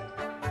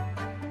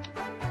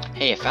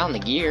 Hey, I found the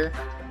gear.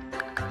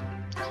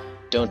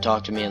 Don't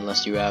talk to me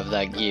unless you have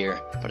that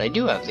gear. But I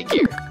do have the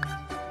gear.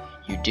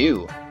 You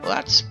do? Well,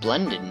 that's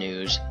splendid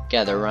news.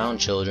 Gather around,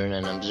 children,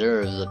 and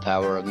observe the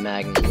power of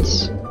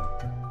magnets.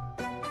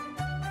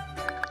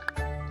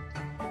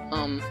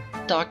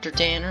 Dr.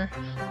 Danner?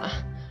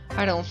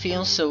 I don't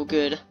feel so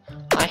good.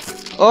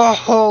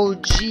 Oh,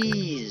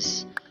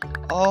 jeez!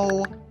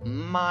 Oh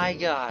my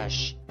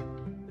gosh.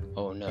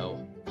 Oh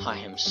no, I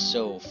am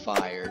so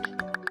fired.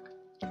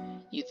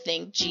 You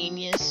think,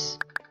 genius?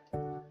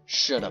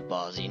 Shut up,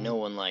 Ozzy, no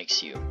one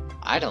likes you.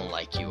 I don't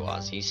like you,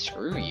 Ozzy,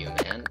 screw you,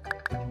 man.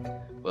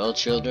 Well,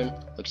 children,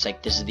 looks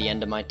like this is the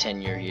end of my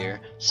tenure here.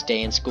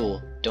 Stay in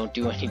school, don't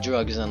do any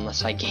drugs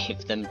unless I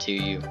gave them to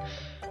you.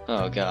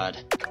 Oh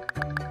god.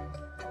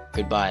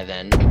 Goodbye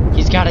then.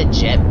 He's got a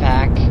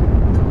jetpack?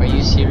 Are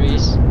you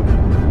serious?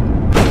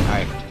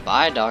 Alright,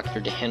 bye Dr.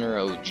 Danner,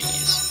 oh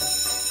jeez.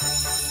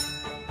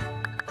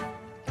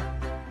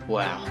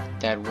 Wow,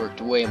 that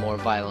worked way more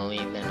violently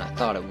than I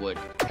thought it would.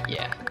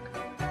 Yeah.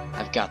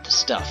 I've got the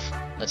stuff.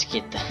 Let's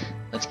get the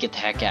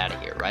heck out of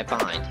here, right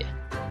behind you.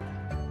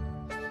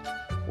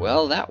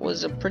 Well, that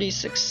was a pretty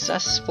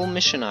successful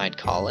mission, I'd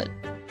call it.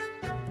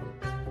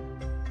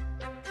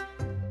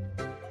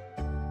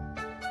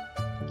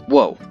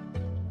 Whoa.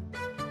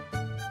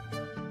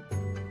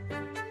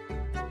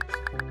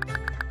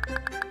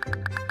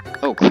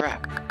 Oh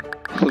crap.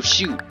 Oh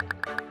shoot.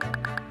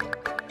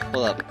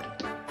 Hold up.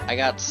 I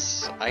got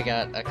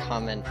a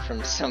comment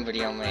from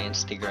somebody on my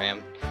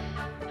Instagram.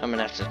 I'm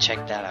gonna have to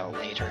check that out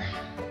later.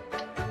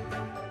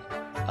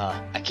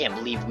 I can't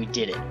believe we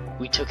did it.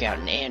 We took out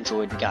an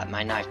android and got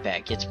my knife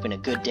back. It's been a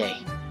good day.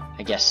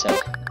 I guess so.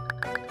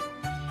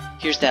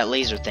 Here's that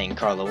laser thing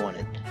Carla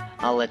wanted.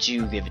 I'll let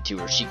you give it to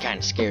her. She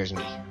kinda scares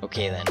me.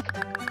 Okay then.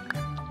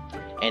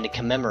 And to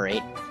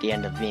commemorate the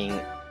end of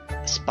being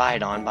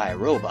spied on by a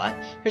robot,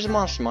 here's a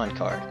Monstermon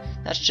card.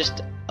 That's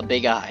just a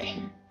big eye.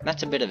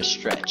 That's a bit of a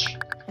stretch.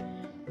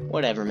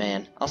 Whatever,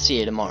 man. I'll see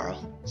you tomorrow.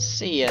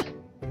 See ya.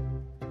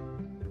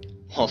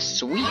 Well,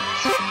 sweet.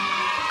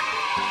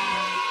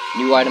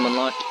 New item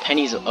unlocked.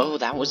 Penny's. Oh,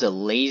 that was a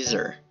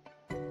laser.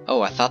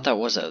 Oh, I thought that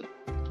was a.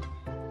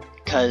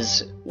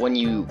 Because when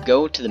you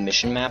go to the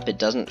mission map, it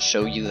doesn't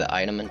show you the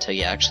item until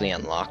you actually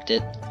unlocked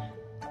it.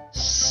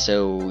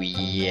 So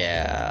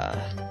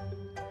yeah,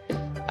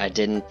 I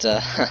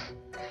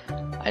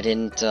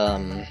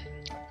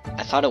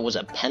thought it was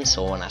a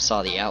pencil when I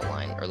saw the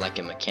outline, or like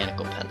a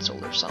mechanical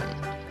pencil or something.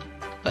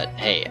 But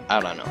hey, I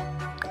don't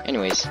know.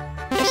 Anyways,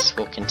 yes,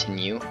 we'll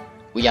continue.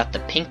 We got the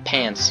pink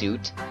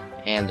pantsuit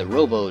and the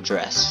robo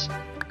dress.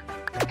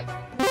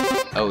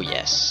 Oh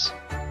yes.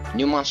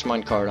 New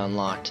Monstermon card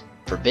unlocked.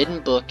 Forbidden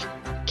Book,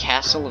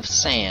 Castle of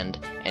Sand,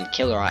 and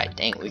Killer Eye.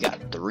 Dang, we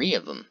got 3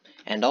 of them.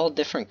 And all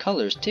different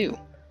colors too.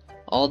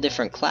 All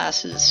different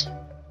classes.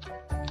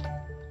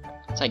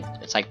 It's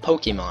like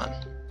Pokemon.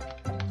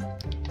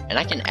 And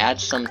I can add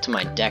some to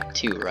my deck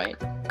too, right?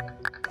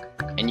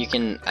 And you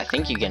can, I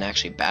think you can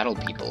actually battle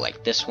people.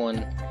 Like this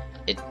one,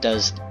 it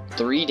does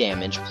 3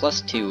 damage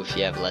plus 2 if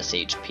you have less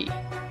HP.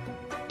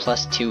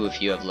 Plus 2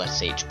 if you have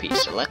less HP.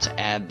 So let's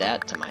add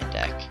that to my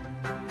deck.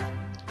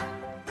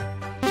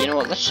 You know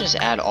what, let's just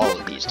add all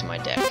of these to my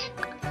deck.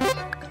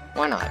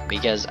 Why not?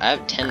 Because I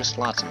have 10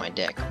 slots in my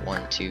deck.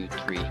 1, 2,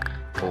 3,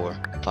 4,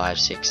 5,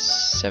 6,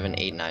 7,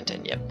 8, 9,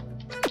 10, yep.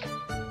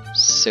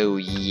 So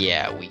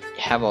yeah, we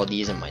have all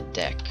these in my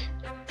deck.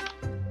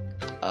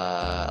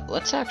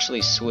 Let's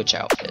actually switch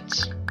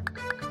outfits.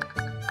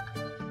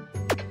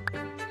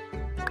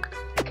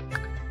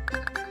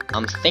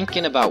 I'm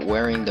thinking about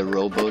wearing the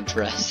robo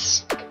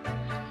dress.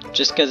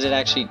 Just because it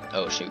actually...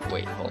 Oh, shoot.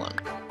 Wait, hold on.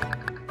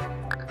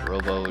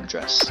 Robo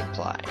dress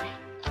supply.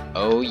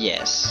 Oh,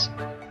 yes.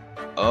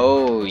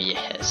 Oh,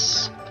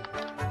 yes.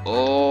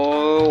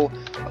 Oh,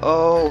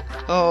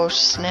 oh,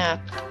 snap.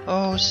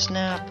 Oh,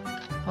 snap.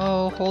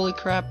 Oh, holy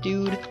crap,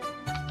 dude.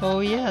 Oh,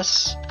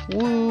 yes.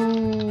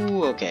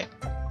 Woo. Okay.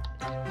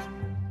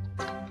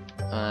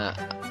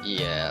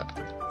 Yeah.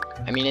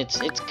 I mean, it's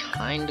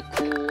kind of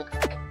cool.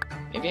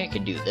 Maybe I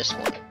could do this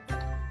one.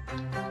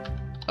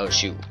 Oh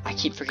shoot, I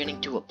keep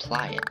forgetting to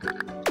apply it.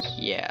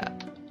 Yeah.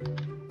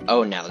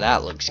 Oh, now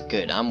that looks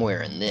good. I'm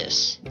wearing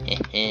this.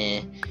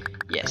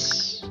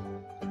 Yes.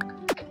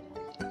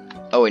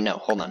 Oh wait, no,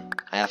 hold on.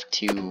 I have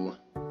to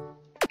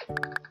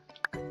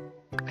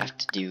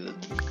do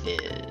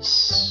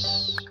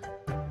this.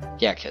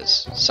 Yeah,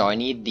 so I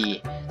need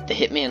the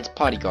Hitman's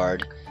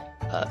Bodyguard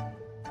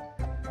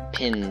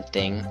pin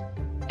thing,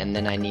 and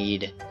then I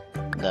need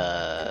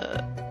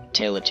the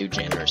Tale of Two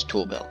Janitors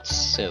tool belts.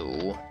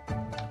 So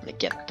I'm gonna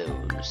get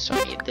those. So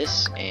I need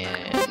this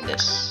and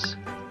this.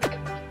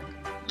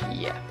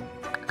 Yeah.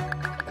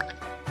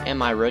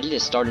 Am I ready to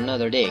start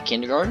another day at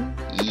kindergarten?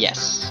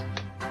 Yes.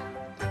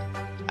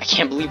 I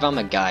can't believe I'm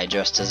a guy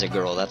dressed as a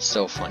girl. That's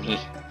so funny.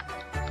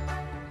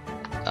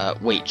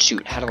 Wait,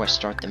 shoot. How do I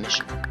start the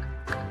mission?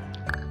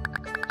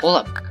 Hold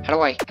up. How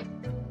do I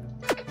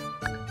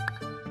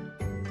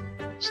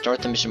start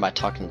the mission? By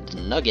talking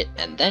to Nugget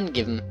and then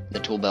give him the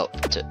tool belt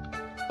to...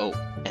 Oh,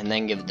 and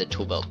then give the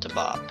tool belt to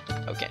Bob.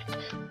 Okay.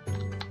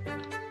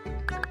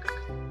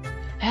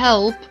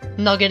 Help!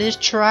 Nugget is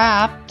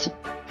trapped!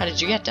 How did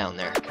you get down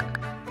there?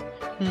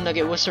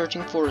 Nugget was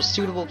searching for a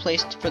suitable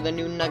place for the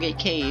new Nugget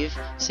cave.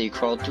 So you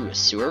crawled through a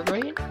sewer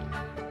grate?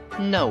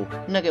 No,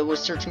 Nugget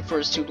was searching for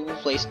a suitable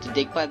place to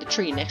dig by the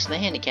tree next to the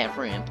handicap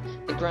ramp.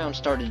 The ground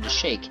started to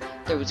shake.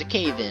 There was a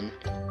cave in.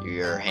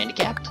 You're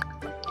handicapped?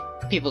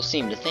 People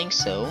seem to think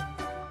so.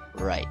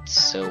 Right,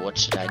 so what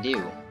should I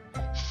do?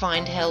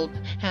 Find help,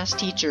 ask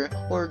teacher,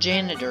 or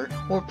janitor,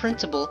 or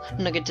principal.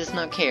 Nugget does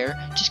not care.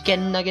 Just get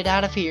Nugget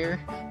out of here.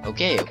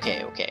 Okay.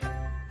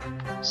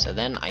 So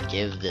then I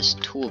give this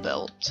tool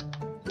belt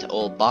to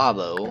old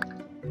Bobo.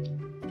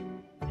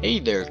 Hey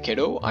there,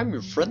 kiddo. I'm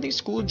your friendly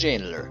school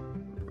janitor.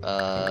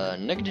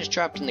 Nugget is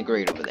trapped in the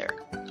grate over there.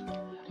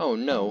 Oh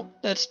no,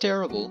 that's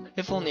terrible.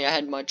 If only I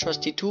had my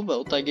trusty tool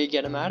belt, I could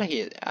get him out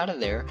of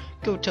there.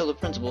 Go tell the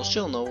principal,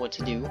 she'll know what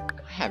to do.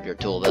 I have your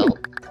tool belt.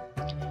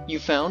 You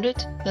found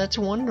it? That's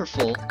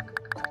wonderful.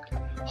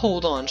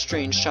 Hold on,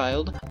 strange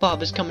child.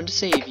 Bob is coming to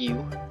save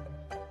you.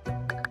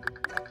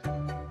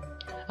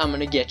 I'm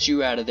gonna get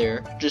you out of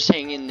there. Just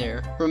hang in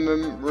there.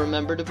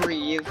 Remember to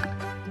breathe.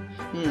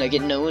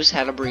 Nugget knows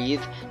how to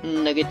breathe.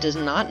 Nugget does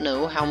not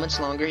know how much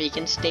longer he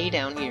can stay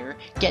down here.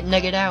 Get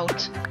Nugget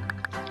out.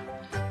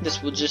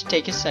 This will just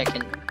take a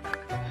second.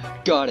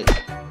 Got it.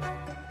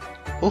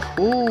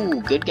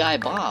 Ooh, good guy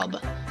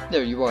Bob.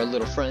 There you are,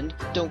 little friend.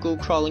 Don't go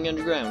crawling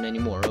underground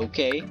anymore,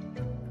 okay?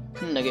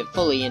 Nugget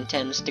fully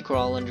intends to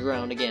crawl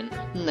underground again.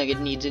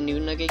 Nugget needs a new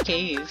Nugget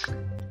cave.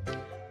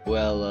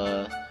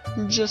 Well,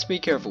 just be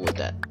careful with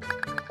that.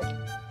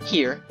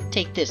 Here,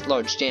 take this,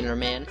 large janitor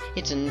man.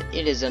 It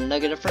is a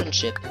nugget of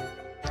friendship.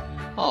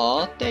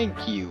 Aw,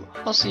 thank you.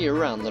 I'll see you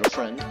around, little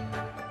friend.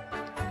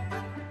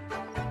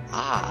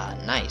 Ah,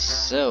 nice.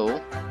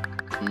 So,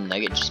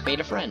 Nugget just made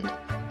a friend.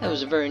 That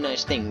was a very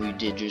nice thing we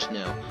did just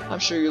now. I'm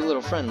sure your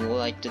little friend will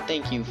like to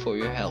thank you for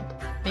your help.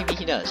 Maybe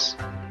he does.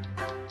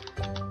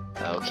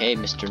 Okay,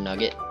 Mr.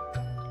 Nugget.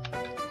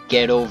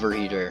 Get over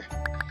here.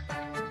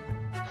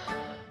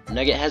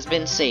 Nugget has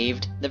been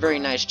saved. The very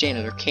nice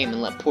janitor came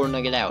and let poor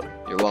Nugget out.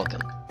 You're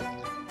welcome.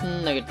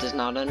 Nugget does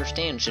not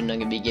understand. Should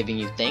Nugget be giving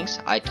you thanks?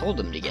 I told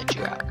him to get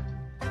you out.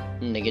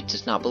 Nugget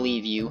does not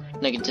believe you.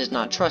 Nugget does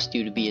not trust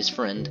you to be his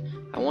friend.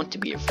 I want to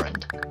be your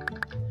friend.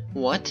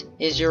 What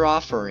is your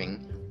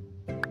offering?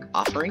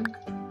 Offering?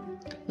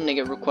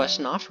 Nugget requests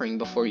an offering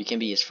before you can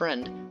be his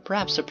friend.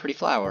 Perhaps a pretty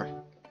flower.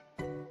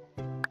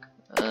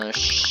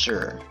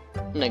 Sure.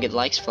 Nugget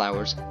likes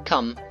flowers.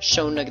 Come,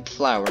 show Nugget the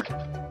flower.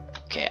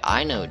 Okay,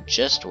 I know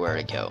just where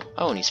to go.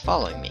 Oh, and he's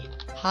following me.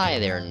 Hi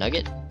there,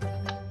 Nugget.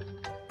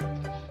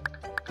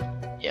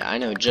 Yeah, I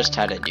know just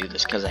how to do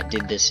this because I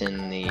did this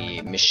in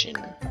the mission.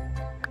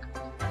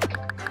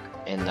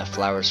 In the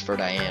Flowers for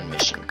Diane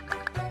mission.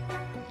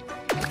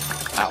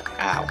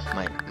 Ow,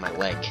 my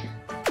leg.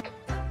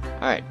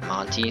 Alright,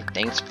 Monty,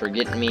 thanks for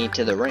getting me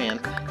to the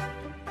ramp.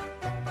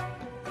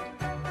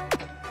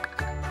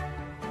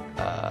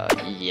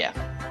 Yeah.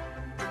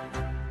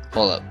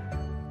 Hold up.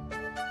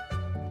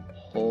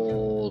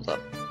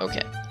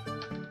 Okay.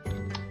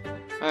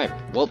 Alright,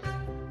 well,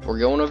 we're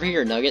going over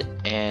here, Nugget,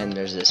 and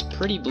there's this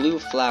pretty blue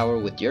flower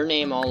with your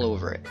name all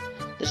over it.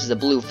 This is a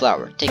blue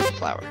flower. Take the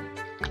flower.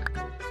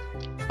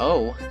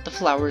 Oh, the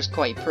flower is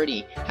quite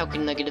pretty. How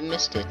could Nugget have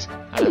missed it?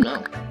 I don't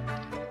know.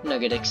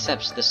 Nugget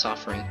accepts this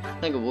offering.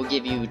 Nugget will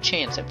give you a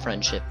chance at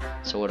friendship.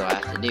 So what do I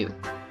have to do?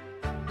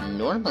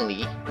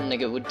 Normally,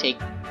 Nugget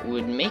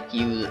would make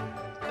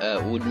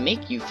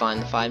you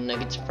find the 5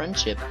 nuggets of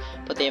friendship,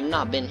 but they have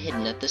not been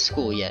hidden at this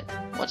school yet.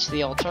 What's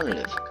the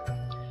alternative?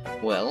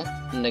 Well,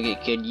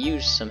 Nugget could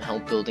use some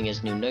help building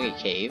his new Nugget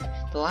cave.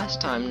 The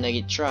last time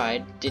Nugget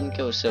tried, didn't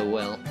go so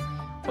well.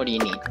 What do you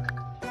need?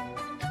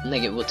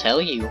 Nugget will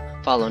tell you.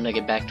 Follow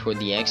Nugget back toward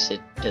the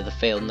exit to the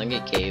failed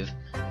Nugget cave.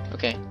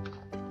 Okay.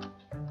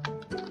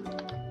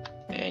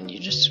 And you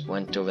just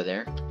went over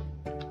there.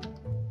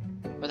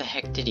 Where the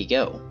heck did he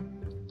go?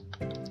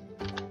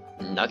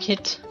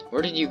 Nugget?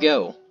 Where did you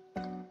go?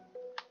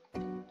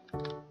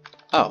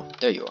 Oh,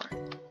 there you are.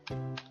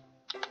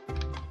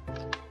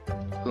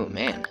 Oh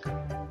man.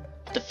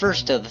 The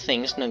first of the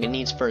things Nugget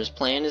needs for his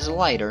plan is a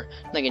lighter.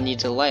 Nugget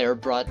needs a lighter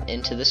brought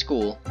into the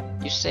school.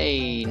 You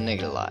say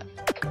Nugget a lot.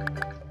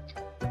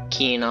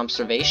 Keen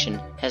observation.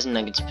 Has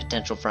Nugget's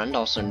potential friend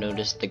also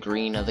noticed the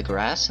green of the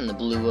grass and the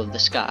blue of the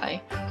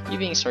sky? Are you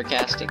being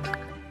sarcastic?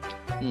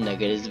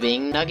 Nugget is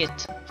being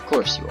Nugget. Of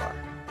course you are.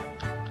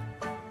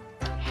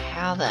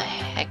 How the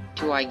heck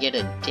do I get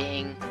a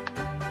dang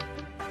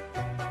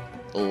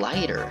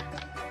lighter?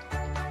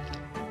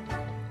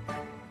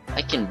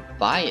 I can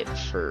buy it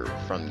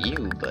from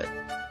you, but...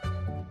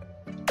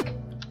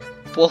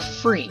 Well,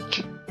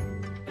 freak!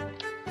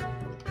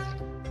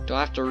 Do I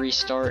have to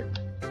restart?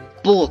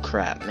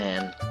 Bullcrap,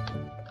 man.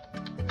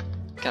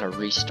 Gotta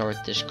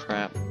restart this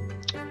crap.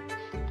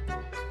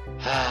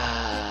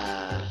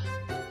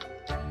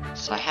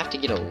 So I have to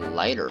get a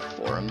lighter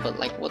for him, but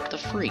like, what the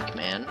freak,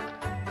 man?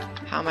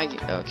 How am I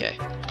okay.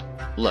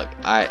 Look,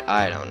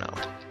 I don't know.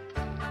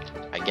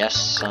 I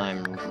guess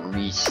I'm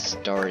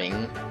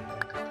restarting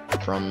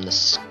from the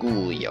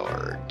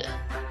schoolyard.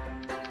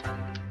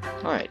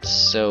 Alright,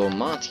 so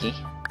Monty,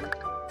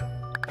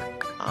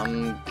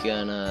 I'm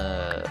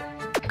gonna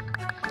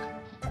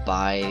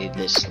buy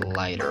this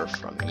lighter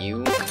from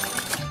you.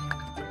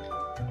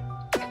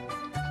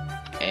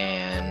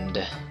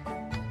 And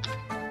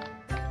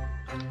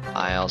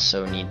I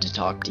also need to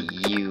talk to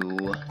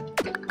you.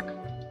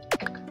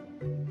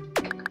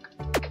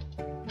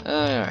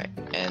 Alright,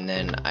 and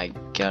then I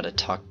gotta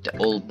talk to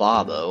old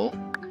Bobo.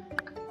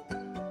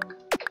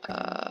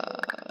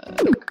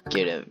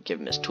 Give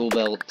him his tool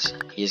belt.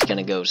 He's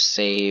gonna go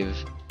save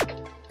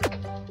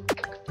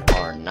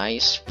our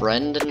nice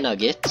friend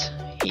Nugget.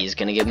 He's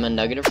gonna give him a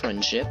nugget of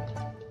friendship.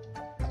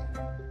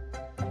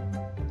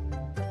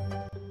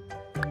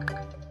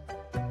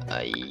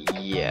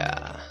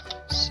 Yeah.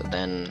 So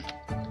then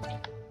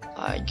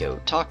I go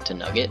talk to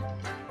Nugget.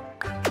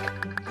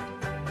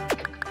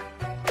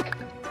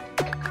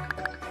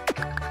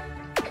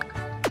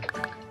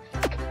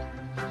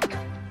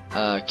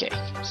 Okay,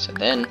 so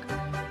then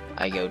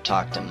I go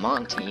talk to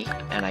Monty,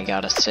 and I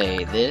gotta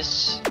say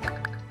this,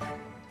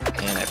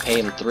 and I pay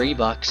him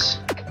 $3.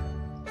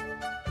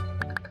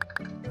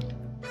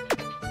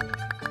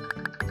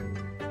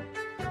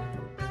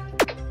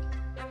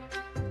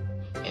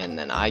 And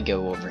then I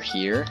go over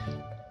here,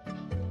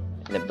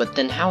 but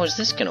then how is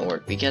this gonna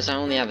work? Because I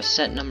only have a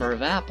set number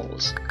of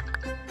apples.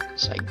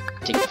 So I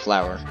take the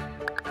flower.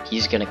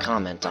 He's gonna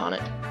comment on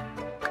it.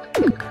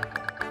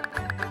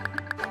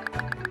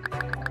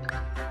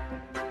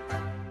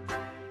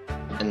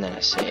 And then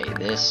I say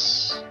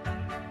this.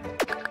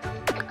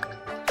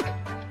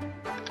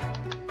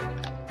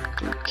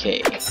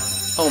 Okay.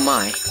 Oh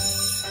my.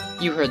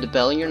 You heard the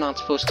bell, you're not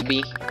supposed to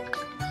be.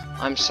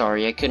 I'm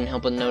sorry, I couldn't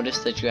help but notice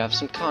that you have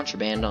some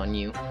contraband on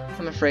you.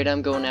 I'm afraid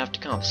I'm going to have to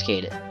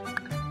confiscate it.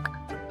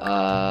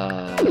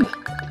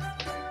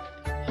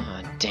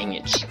 Dang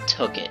it, she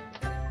took it.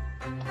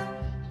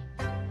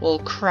 Well,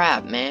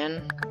 crap,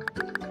 man.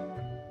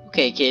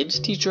 Okay, kids,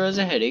 teacher has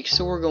a headache,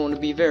 so we're going to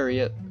be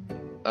very,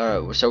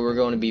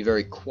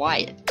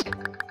 quiet.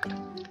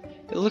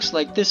 It looks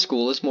like this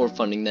school has more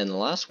funding than the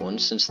last one,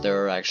 since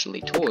there are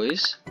actually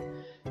toys.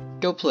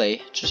 Go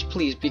play, just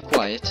please be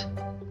quiet.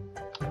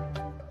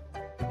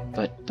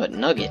 But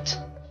Nugget.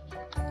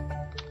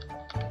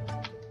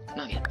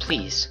 Nugget,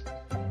 please.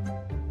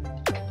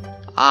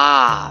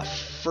 Ah,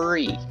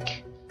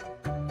 freak.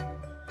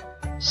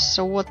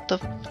 So what the...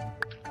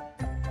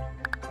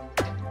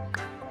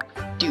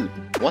 Dude,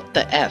 what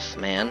the F,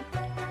 man?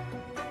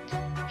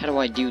 How do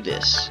I do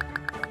this?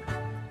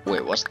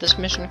 Wait, what's this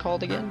mission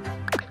called again?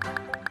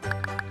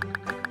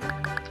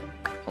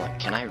 Hold on,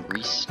 can I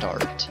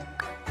restart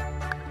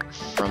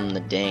from the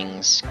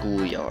dang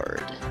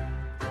schoolyard?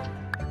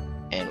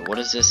 And what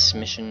is this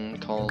mission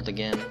called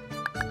again?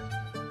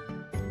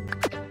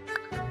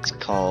 It's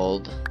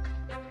called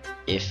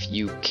If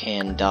You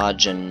Can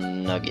Dodge a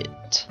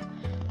Nugget.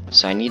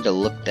 So I need to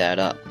look that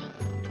up.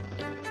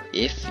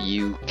 If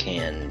you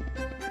can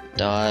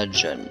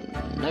dodge a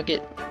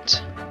nugget.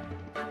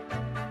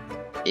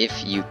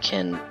 If you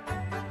can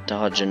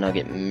dodge a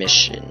nugget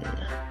mission.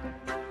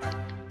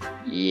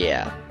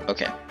 Yeah,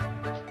 okay.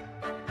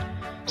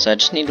 So I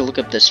just need to look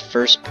up this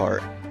first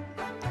part.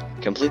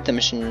 Complete the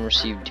mission,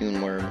 receive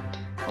Dune Worm,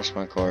 lost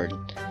my card.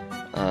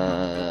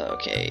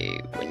 Okay,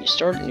 when you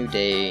start a new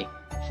day,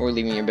 Before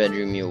leaving your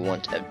bedroom, you will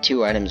want to have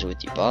 2 items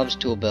with you: Bob's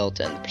tool belt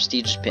and the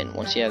prestigious pin.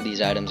 Once you have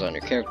these items on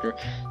your character,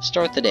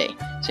 start the day.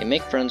 Say,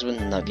 make friends with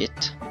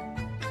Nugget.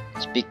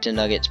 Speak to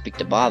Nugget, speak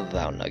to Bob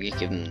about Nugget,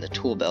 give him the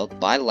tool belt,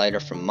 buy the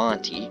lighter from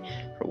Monty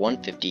for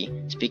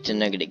 $1.50, speak to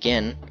Nugget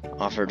again,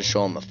 offer to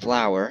show him a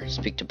flower,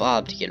 speak to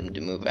Bob to get him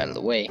to move out of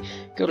the way,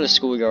 go to the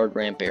schoolyard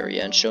ramp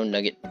area and show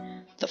Nugget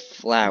the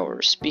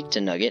flower, speak to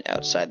Nugget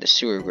outside the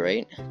sewer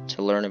grate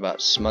to learn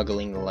about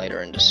smuggling the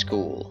lighter into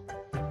school.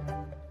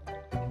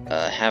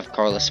 Have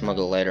Carla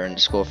smuggle the lighter into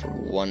school for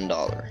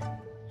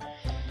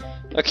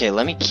 $1. Okay,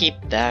 let me keep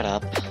that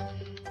up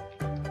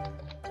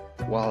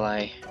while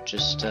I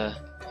just,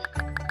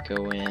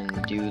 go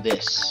and do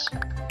this.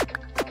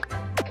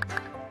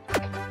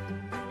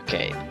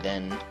 Okay,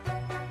 then,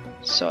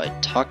 so I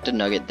talk to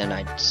Nugget, then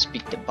I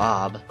speak to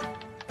Bob.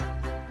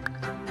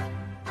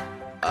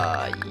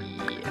 Yeah.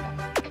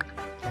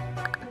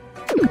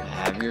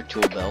 Have your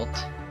tool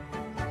belt.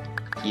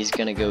 He's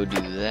gonna go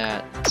do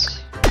that.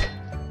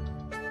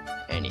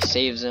 And he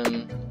saves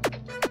him.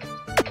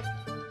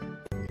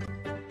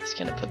 He's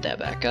gonna put that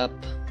back up.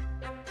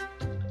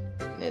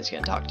 And he's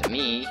gonna talk to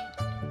me.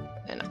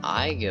 And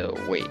I go,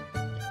 wait.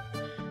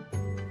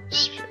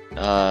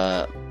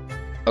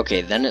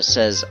 Okay, then it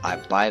says I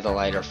buy the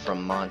lighter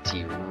from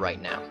Monty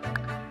right now.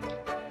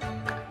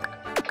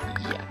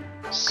 Yeah,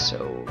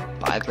 so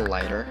buy the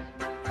lighter.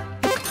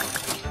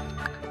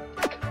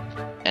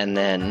 And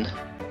then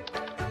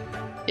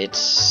it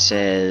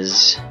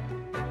says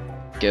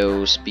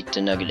go speak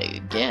to Nugget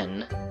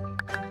again.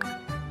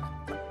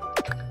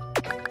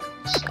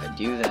 So I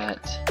do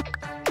that.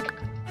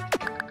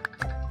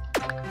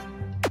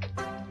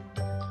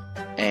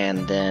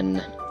 And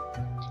then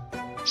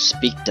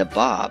speak to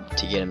Bob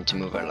to get him to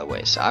move out of the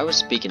way. So I was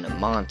speaking to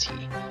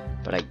Monty,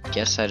 but I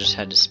guess I just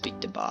had to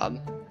speak to Bob.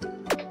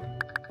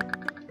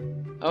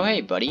 Oh hey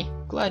buddy,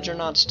 glad you're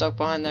not stuck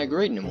behind that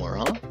grate anymore,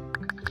 huh?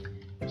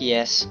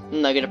 Yes,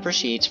 Nugget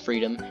appreciates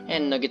freedom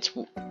and nuggets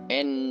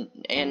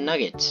and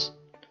nuggets.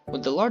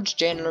 Would the large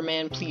janitor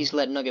man please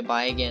let Nugget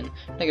by again?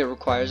 Nugget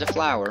requires a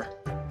flower.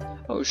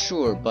 Oh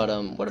sure, but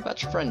what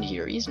about your friend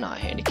here? He's not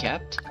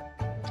handicapped.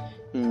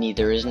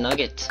 Neither is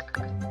Nugget.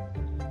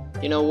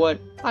 You know what?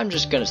 I'm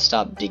just gonna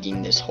stop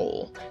digging this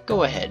hole.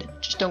 Go ahead,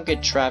 just don't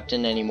get trapped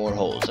in any more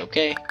holes,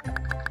 okay?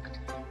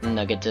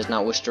 Nugget does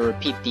not wish to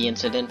repeat the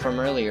incident from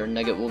earlier.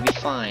 Nugget will be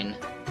fine.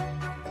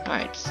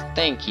 Alright,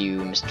 thank you,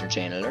 Mr.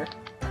 Janitor.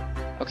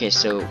 Okay,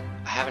 so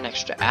I have an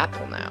extra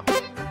apple now.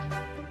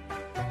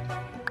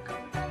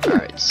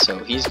 Alright, so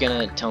he's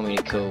gonna tell me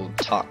to go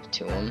talk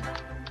to him.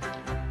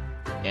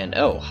 And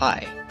oh,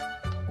 hi.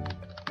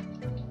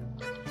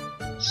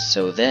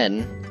 So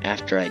then,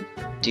 after I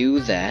do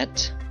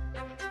that,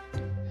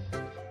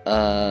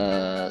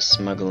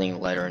 smuggling a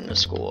lighter into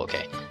school.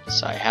 Okay,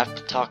 so I have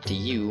to talk to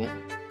you.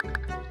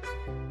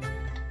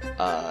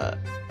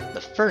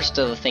 The first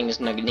of the things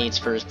Nugget needs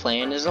for his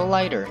plan is a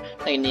lighter.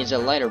 Nugget needs a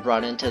lighter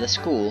brought into the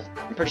school.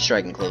 I'm pretty sure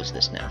I can close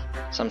this now,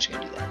 so I'm just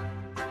gonna do that.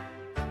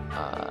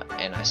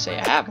 And I say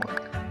I have one.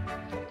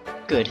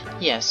 Good,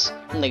 yes.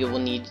 Nugget will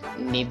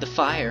need the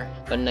fire,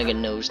 but Nugget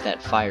knows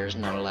that fire is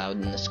not allowed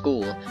in the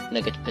school.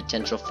 Nugget's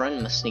potential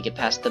friend must sneak it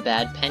past the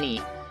bad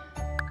penny.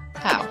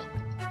 How?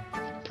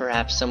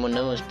 Perhaps someone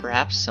knows,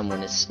 perhaps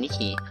someone is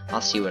sneaky.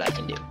 I'll see what I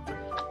can do.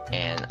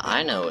 And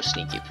I know a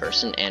sneaky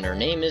person, and her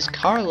name is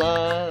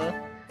Carla!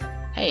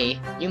 Hey,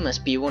 you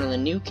must be one of the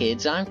new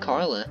kids. I'm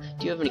Carla.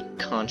 Do you have any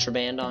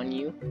contraband on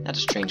you? That's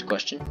a strange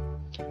question.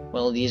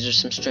 Well, these are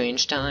some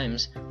strange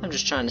times. I'm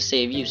just trying to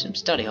save you some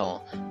study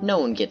hall. No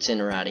one gets in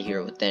or out of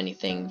here with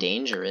anything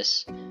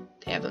dangerous.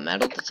 They have a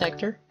metal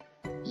detector?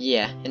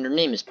 Yeah, and her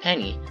name is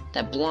Penny.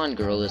 That blonde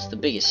girl is the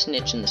biggest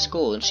snitch in the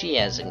school, and she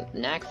has a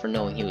knack for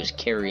knowing who is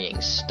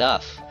carrying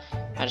stuff.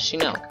 How does she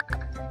know?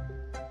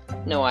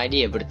 No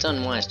idea, but it's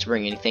unwise to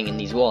bring anything in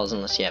these walls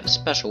unless you have a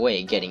special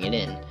way of getting it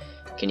in.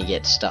 Can you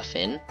get stuff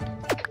in?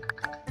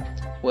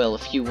 Well,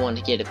 if you want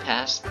to get it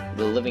past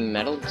the living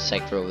metal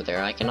detector over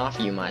there, I can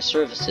offer you my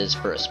services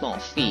for a small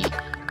fee.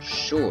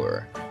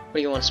 Sure. What do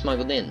you want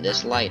smuggled in?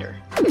 This lighter.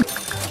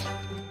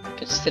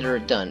 Consider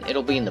it done.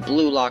 It'll be in the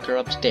blue locker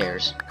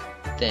upstairs.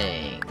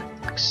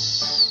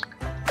 Thanks.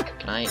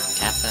 Can I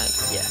tap that?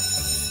 Yeah.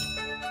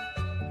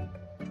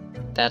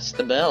 That's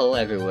the bell.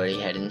 Everybody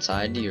head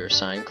inside to your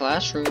assigned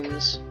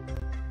classrooms.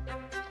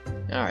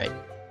 Alright.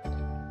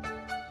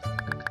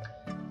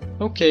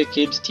 Okay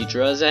kids,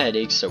 teacher has a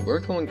headache, so we're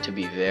going to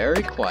be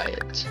very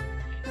quiet.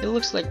 It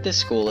looks like this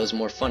school has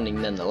more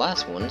funding than the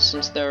last one,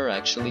 since there are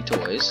actually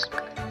toys.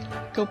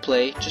 Go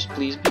play, just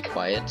please be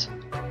quiet.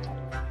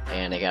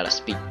 And I gotta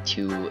speak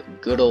to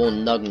good old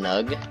Nug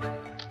Nug.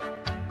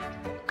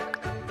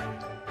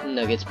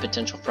 Nugget's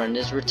potential friend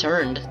is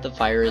returned. The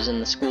fire is in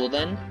the school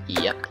then?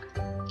 Yep.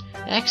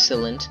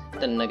 Excellent.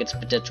 Then Nugget's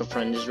potential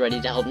friend is ready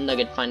to help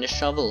Nugget find a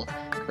shovel.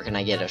 Where can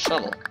I get a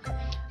shovel?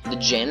 The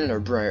janitor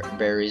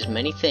buries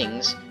many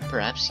things.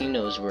 Perhaps he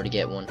knows where to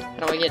get one.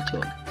 How do I get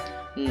to him?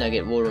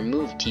 Nugget will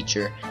remove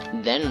teacher.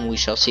 Then we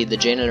shall see the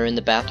janitor in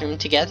the bathroom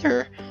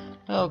together.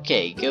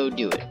 Okay, go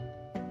do it.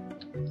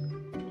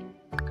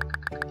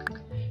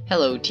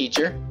 Hello,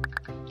 teacher.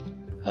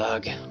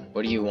 Ugh,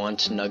 what do you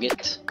want,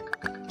 Nugget?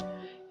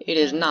 It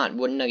is not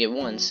what Nugget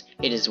wants,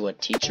 it is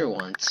what teacher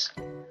wants.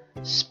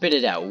 Spit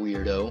it out,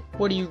 weirdo.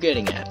 What are you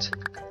getting at?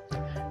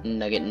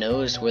 Nugget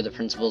knows where the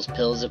principal's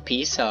pills of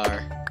peace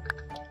are.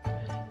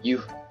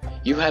 You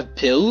have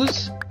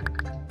pills?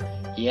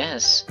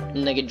 Yes,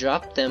 Nugget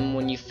dropped them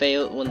when the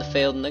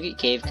failed Nugget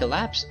cave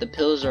collapsed. The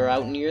pills are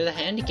out near the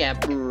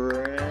handicap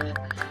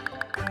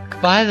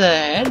By the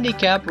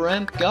handicap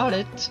ramp, got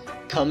it.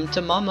 Come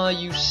to mama,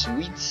 you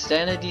sweet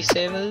sanity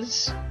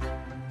savers.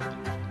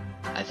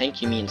 I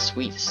think you mean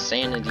sweet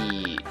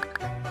sanity...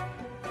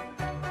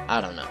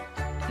 I don't know.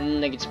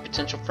 Nugget's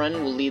potential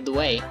friend will lead the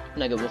way.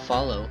 Nugget will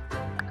follow.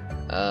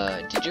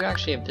 Did you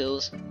actually have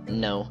pills?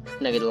 No.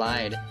 Nugget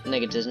lied.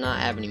 Nugget does not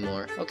have any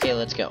more. Okay,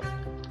 let's go.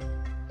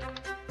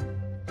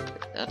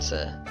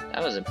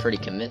 That was a pretty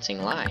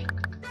convincing lie.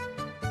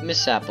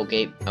 Miss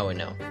Applegate. Oh, wait,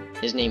 no.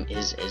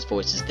 His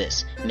voice is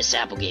this. Miss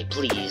Applegate,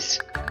 please.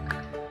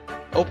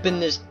 Open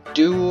this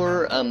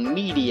door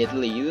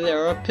immediately.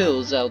 There are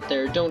pills out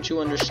there, don't you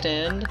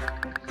understand?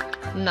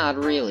 Not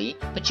really,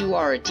 but you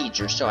are a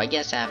teacher, so I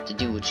guess I have to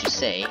do what you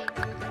say.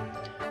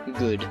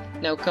 Good.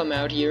 Now come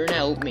out here and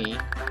help me.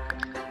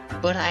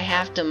 But I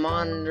have to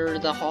monitor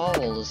the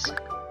halls.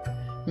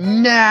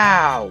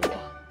 Now!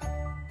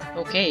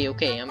 Okay,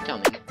 I'm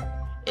coming.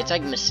 It's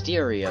like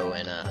Mysterio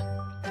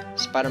in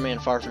Spider-Man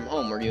Far From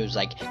Home, where he was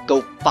like,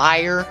 go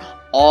fire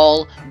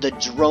all the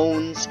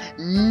drones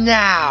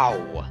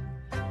now!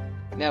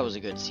 That was a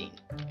good scene.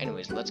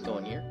 Anyways, let's go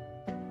in here.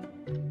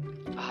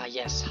 Ah,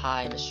 yes,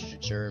 hi,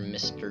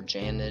 Mr.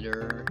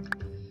 Janitor.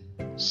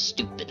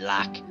 Stupid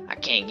lock. I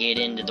can't get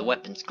into the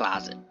weapons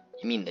closet.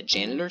 You mean the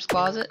janitor's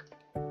closet?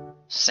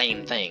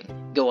 Same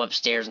thing. Go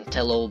upstairs and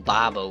tell old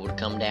Bobo to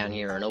come down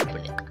here and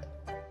open it.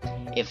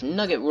 If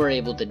Nugget were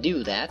able to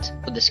do that,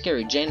 would the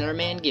scary janitor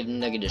man give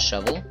Nugget a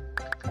shovel?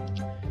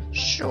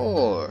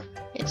 Sure.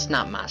 It's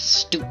not my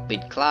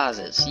stupid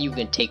closet, so you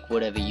can take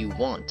whatever you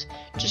want.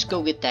 Just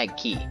go get that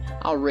key.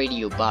 I'll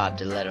radio Bob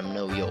to let him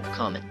know you're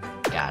coming.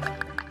 Got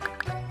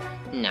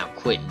it. Now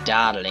quit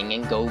dawdling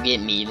and go get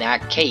me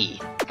that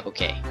key.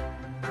 Okay.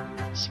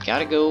 So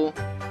gotta go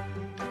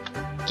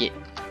get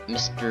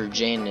Mr.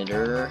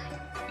 Janitor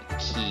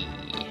key.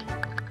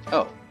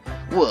 Oh.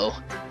 Whoa.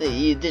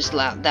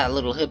 That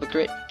little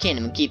hypocrite can't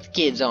even keep the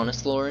kids on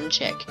his floor in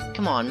check.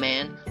 Come on,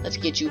 man. Let's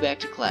get you back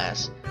to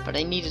class. But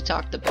I need to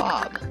talk to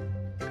Bob.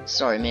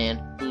 Sorry,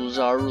 man. Rules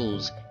are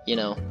rules. You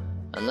know,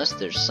 unless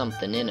there's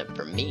something in it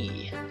for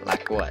me.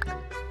 Like what?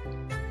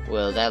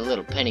 Well, that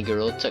little penny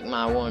girl took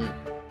my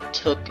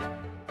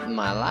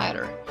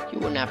lighter. You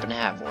wouldn't happen to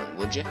have one,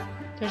 would you?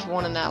 There's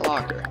one in that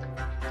locker.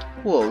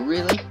 Whoa,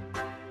 really?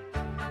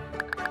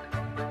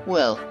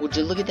 Well, would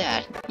you look at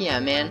that? Yeah,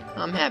 man,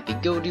 I'm happy.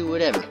 Go do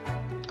whatever.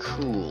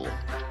 Cool.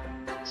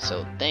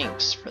 So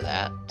thanks for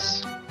that.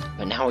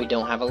 But now we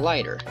don't have a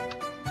lighter.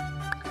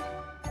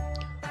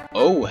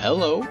 Oh,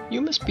 hello.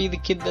 You must be the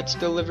kid that's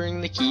delivering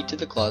the key to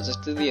the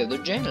closet to the other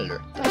janitor.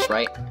 That's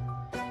right.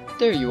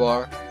 There you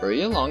are.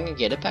 Hurry along and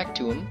get it back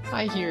to him.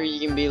 I hear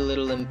you can be a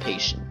little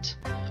impatient.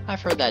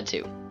 I've heard that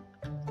too.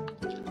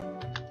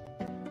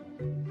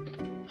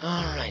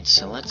 Alright,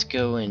 so let's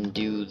go and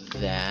do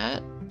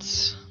that.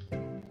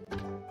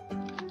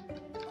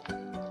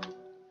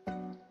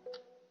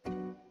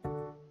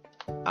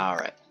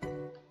 Alright.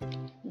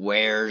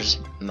 Where's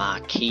my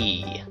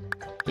key?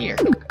 Here.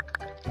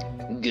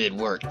 Good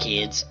work,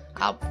 kids.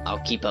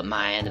 I'll keep up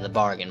my end of the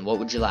bargain. What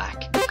would you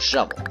like?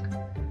 Shovel.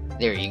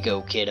 There you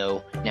go,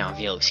 kiddo. Now if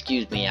you'll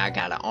excuse me, I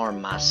gotta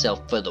arm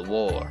myself for the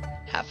war.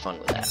 Have fun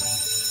with that.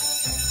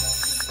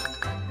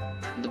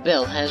 The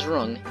bell has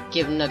rung.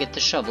 Give Nugget the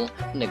shovel.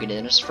 Nugget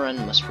and his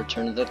friend must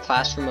return to the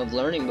classroom of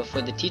learning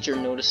before the teacher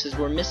notices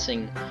we're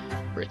missing.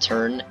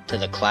 Return to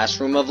the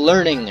classroom of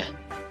learning.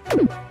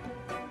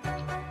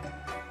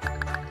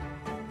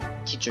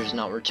 Teacher's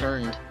not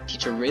returned.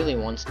 Teacher really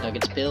wants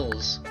Nugget's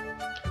pills.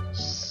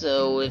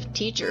 So if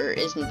teacher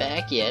isn't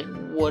back yet,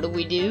 what do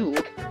we do?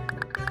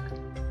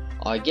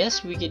 I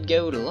guess we could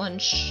go to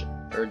lunch,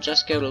 or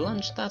just go to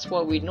lunch. That's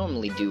what we'd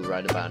normally do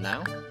right about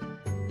now.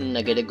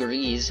 Nugget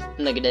agrees.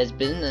 Nugget has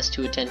business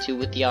to attend to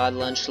with the odd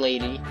lunch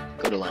lady.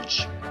 Go to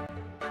lunch.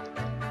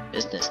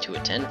 Business to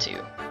attend to?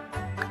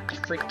 What the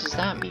freak does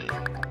that mean?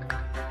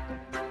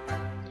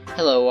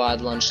 Hello,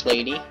 odd lunch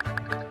lady.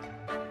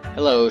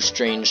 Hello,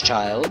 strange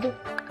child.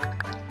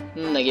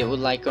 Nugget would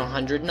like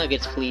 100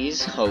 nuggets,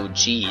 please. Oh,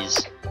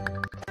 jeez.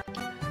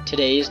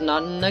 Today is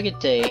not Nugget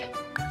Day.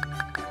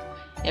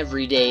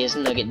 Every day is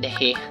Nugget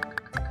Day.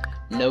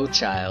 No,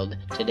 child.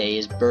 Today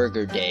is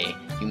Burger Day.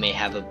 You may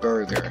have a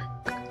burger.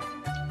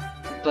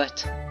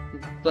 But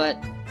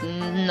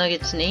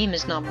Nugget's name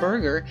is not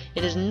Burger.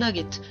 It is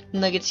Nugget.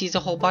 Nugget sees a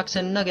whole box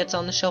of nuggets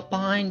on the shelf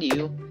behind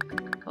you.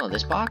 Oh,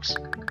 this box?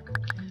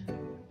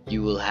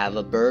 You will have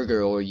a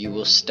burger or you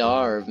will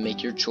starve.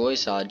 Make your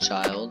choice, odd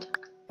child.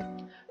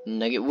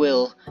 Nugget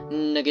will.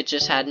 Nugget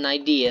just had an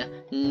idea.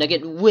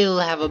 Nugget will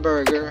have a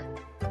burger.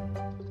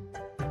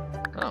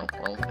 Oh,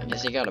 well, I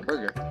guess he got a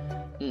burger.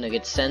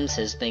 Nugget sends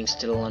his thanks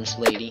to the lunch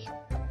lady.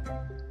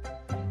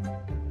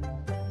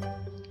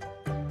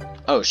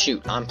 Oh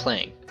shoot, I'm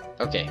playing.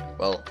 Okay,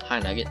 well, hi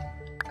Nugget.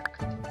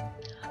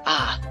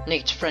 Ah,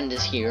 Nugget's friend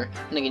is here.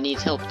 Nugget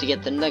needs help to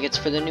get the nuggets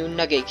for the new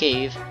Nugget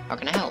cave. How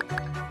can I help?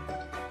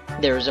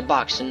 There is a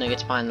box of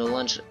nuggets behind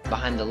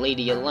the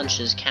lady at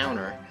lunch's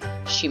counter.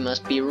 She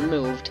must be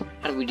removed.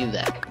 How do we do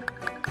that?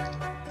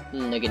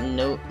 Nugget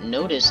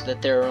noticed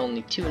that there are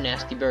only 2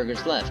 nasty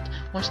burgers left.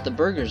 Once the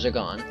burgers are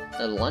gone,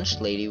 the lunch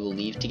lady will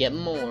leave to get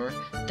more.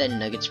 Then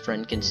Nugget's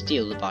friend can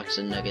steal the box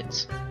of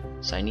nuggets.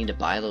 So I need to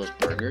buy those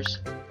burgers?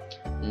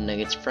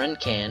 Nugget's friend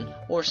can,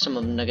 or some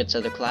of Nugget's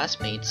other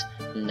classmates.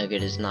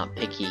 Nugget is not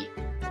picky.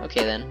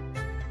 Okay then.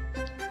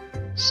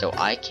 So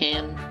I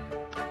can?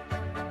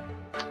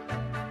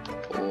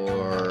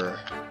 Or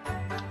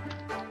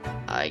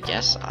I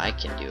guess I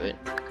can do it.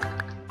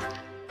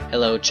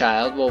 Hello,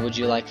 child. What would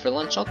you like for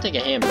lunch? I'll take a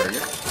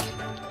hamburger.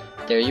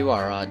 There you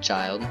are, odd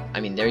child.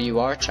 There you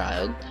are,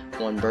 child.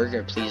 1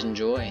 burger, please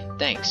enjoy.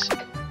 Thanks.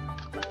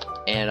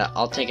 And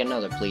I'll take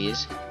another,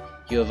 please.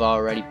 You have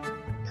already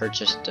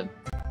purchased a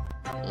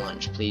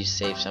lunch. Please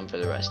save some for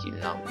the rest. You do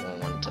not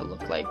want to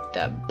look like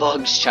that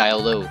Bugs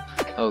child.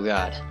 Oh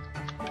god.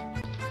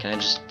 Can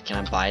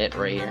I buy it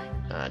right here?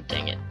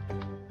 Dang it.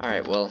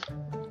 Alright, well,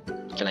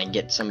 can I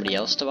get somebody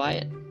else to buy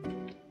it?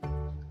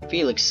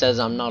 Felix says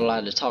I'm not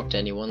allowed to talk to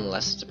anyone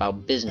unless it's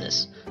about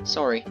business.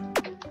 Sorry.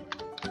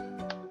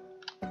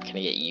 Can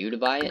I get you to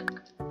buy it?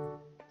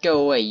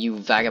 Go away, you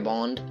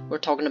vagabond. We're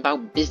talking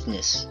about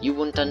business. You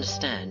wouldn't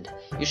understand.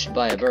 You should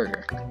buy a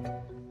burger.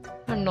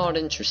 I'm not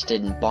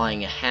interested in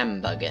buying a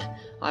hamburger.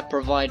 I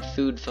provide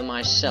food for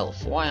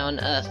myself. Why on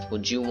earth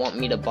would you want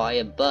me to buy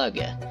a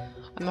burger?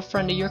 I'm a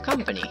friend of your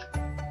company.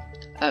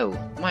 Oh,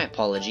 my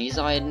apologies.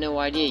 I had no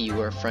idea you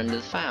were a friend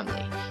of the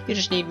family. You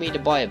just need me to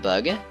buy a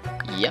burger?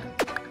 Yep.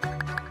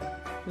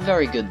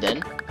 Very good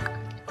then.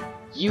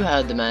 You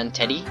heard the man,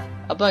 Teddy.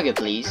 A burger,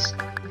 please.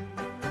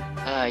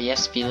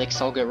 Yes,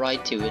 Felix, I'll get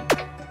right to it.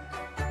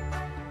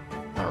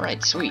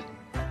 Alright, sweet.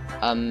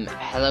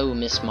 Hello,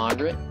 Miss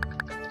Margaret.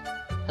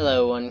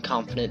 Hello,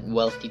 unconfident,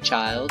 wealthy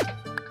child.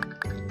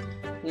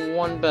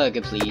 1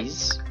 burger,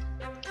 please.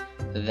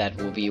 That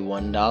will be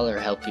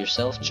 $1. Help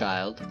yourself,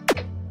 child.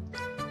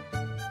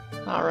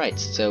 Alright,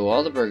 so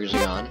all the burgers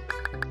are gone.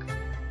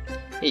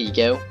 Here you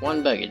go,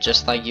 1 burger,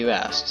 just like you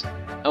asked.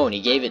 Oh, and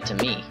he gave it to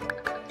me.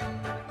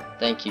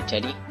 Thank you,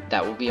 Teddy.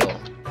 That will be all.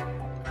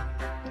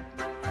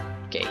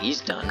 Okay,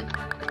 he's done.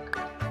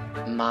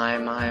 My.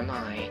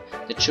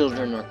 The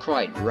children are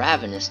quite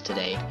ravenous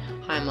today.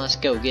 I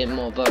must go get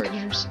more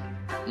burgers.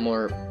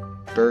 More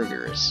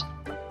burgers.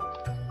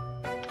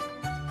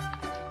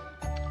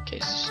 Okay,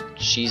 so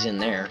she's in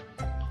there.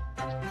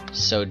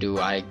 So do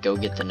I go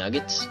get the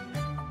nuggets?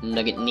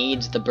 Nugget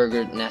needs the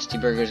nasty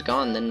burgers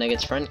gone, then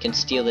Nugget's friend can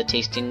steal the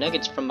tasty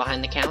nuggets from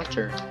behind the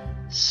counter.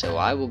 So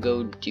I will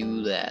go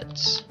do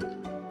that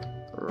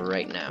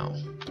right now.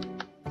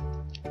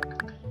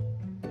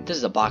 This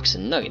is a box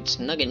of nuggets.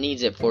 Nugget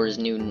needs it for his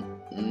new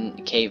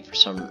cave for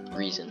some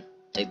reason.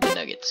 Take the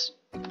nuggets.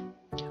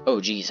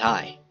 Oh geez,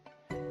 hi.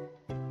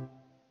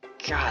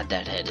 God,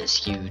 that head is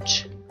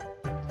huge.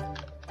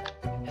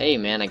 Hey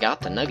man, I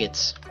got the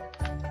nuggets.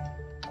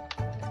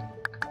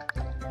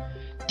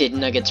 Did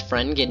Nugget's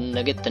friend get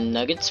Nugget the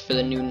nuggets for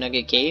the new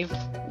Nugget cave?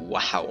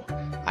 Wow.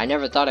 I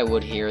never thought I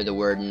would hear the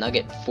word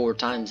nugget 4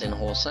 times in a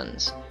whole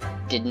sentence.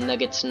 Did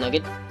Nugget's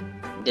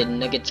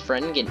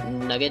friend get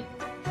Nugget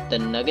the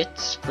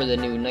nuggets for the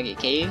new Nugget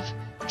cave?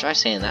 Try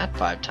saying that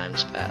 5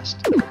 times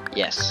fast.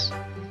 Yes.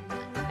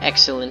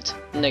 Excellent.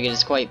 Nugget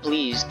is quite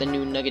pleased. The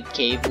new Nugget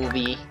cave will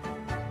be...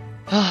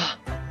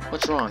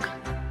 What's wrong?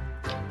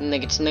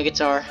 Nuggets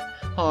are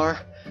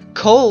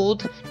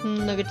cold.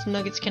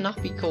 Nuggets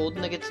cannot be cold.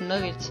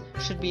 Nuggets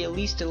should be at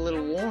least a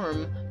little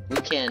warm.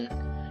 We can...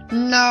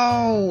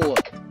 No!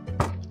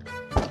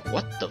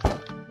 What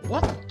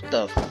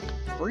the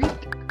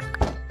freak?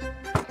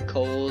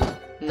 Cold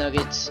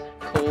nuggets,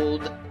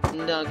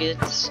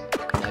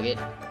 nugget,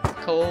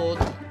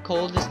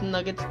 coldest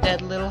nuggets,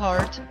 dead little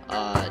heart.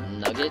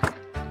 Nugget,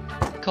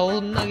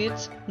 cold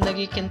nuggets,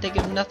 Nugget can think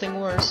of nothing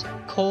worse.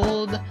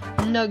 Cold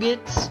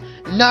nuggets,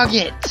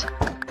 Nugget!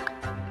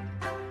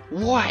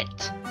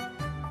 What?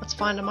 Let's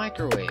find a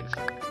microwave.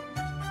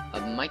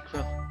 A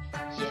micro...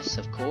 Yes,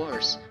 of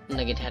course.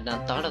 Nugget had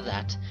not thought of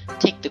that.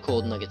 Take the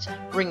cold nuggets,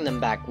 bring them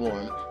back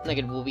warm.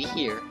 Nugget will be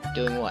here.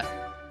 Doing what?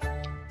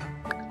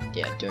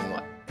 Yeah, doing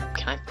what?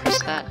 Can I press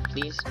that,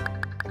 please?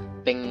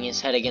 Banging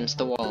his head against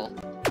the wall.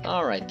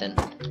 Alright then.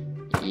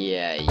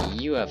 Yeah,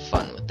 you have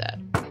fun with that.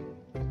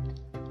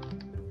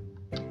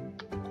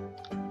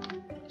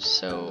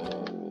 So...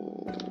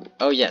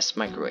 Oh yes,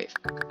 microwave.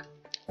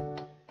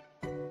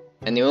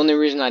 And the only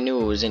reason I knew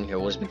it was in here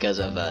was because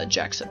of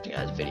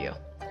Jacksepticeye's video.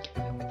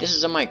 This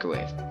is a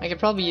microwave. I could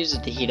probably use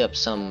it to heat up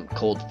some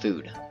cold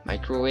food.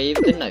 Microwave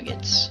the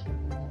nuggets.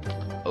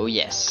 Oh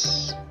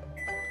yes.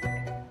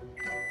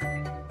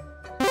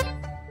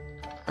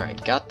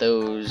 Alright, got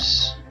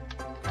those.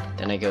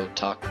 Then I go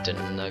talk to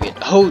Nugget.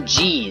 Oh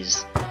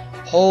jeez!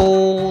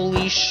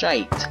 Holy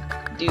shite!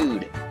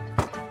 Dude.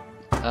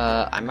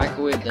 I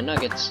microwaved the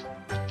nuggets.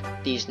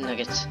 These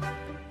nuggets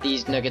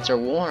These nuggets are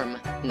warm.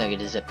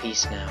 Nugget is at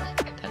peace now.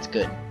 That's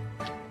good.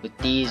 With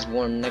these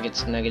warm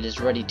nuggets, Nugget is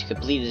ready to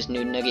complete his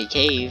new Nugget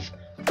cave.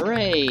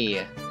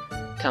 Hooray!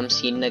 Come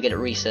see Nugget at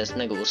recess.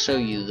 Nugget will show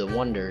you the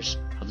wonders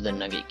of the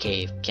Nugget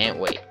cave. Can't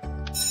wait.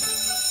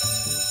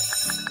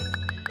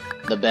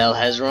 The bell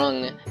has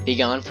rung. Be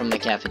gone from the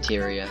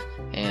cafeteria.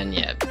 And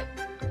yeah,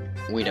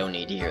 we don't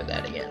need to hear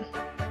that again.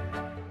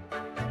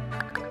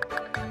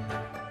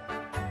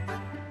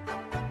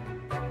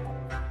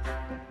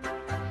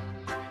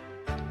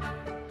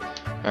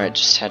 Alright,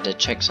 just had to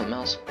check something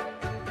else.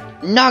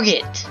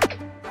 Nugget!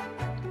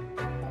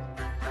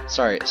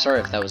 Sorry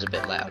if that was a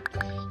bit loud.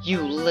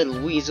 You little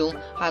weasel!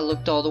 I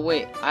looked all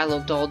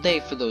day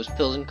for those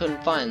pills and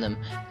couldn't find them.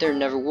 There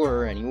never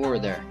were any, were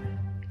there?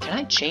 Can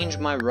I change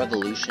my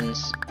resolution,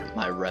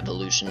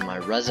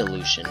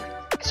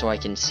 so I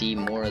can see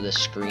more of the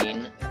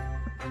screen?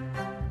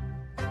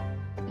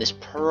 This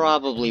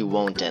probably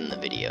won't end the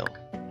video,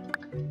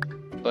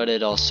 but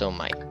it also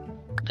might.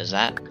 Does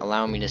that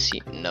allow me to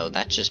see? No,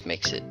 that just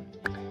makes it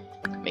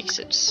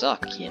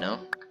suck, you know?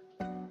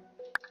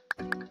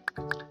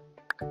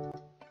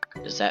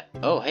 Does that?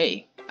 Oh,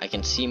 hey, I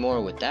can see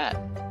more with that.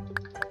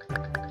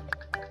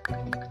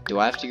 Do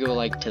I have to go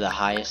like to the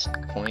highest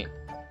point?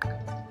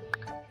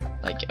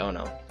 Like, oh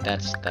no,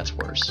 that's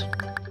worse.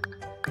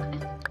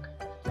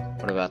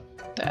 What about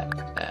that?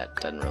 That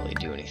doesn't really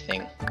do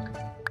anything.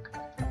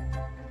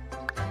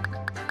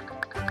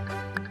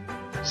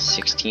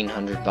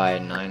 1600 by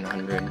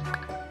 900,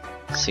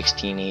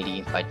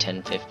 1680 by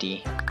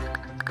 1050,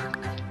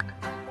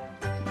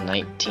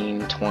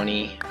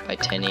 1920 by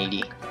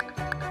 1080,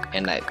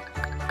 and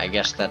I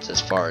guess that's as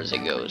far as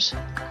it goes.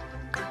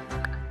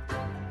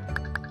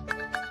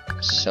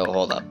 So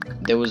hold up,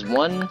 there was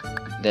one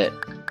that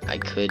I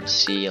could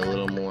see a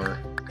little more.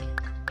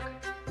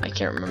 I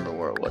can't remember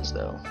where it was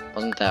though.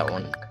 Wasn't that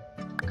one?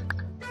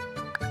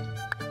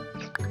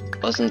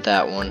 Wasn't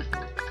that one?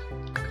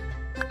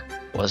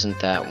 Wasn't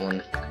that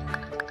one?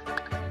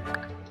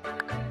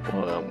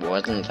 Well,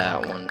 wasn't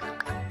that one?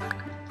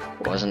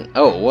 Wasn't?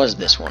 Oh, it was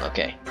this one.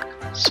 Okay.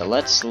 So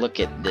let's look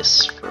at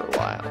this for a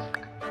while.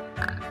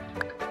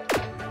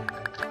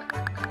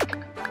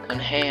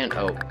 Unhand.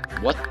 Oh,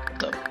 what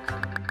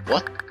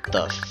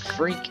the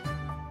freak?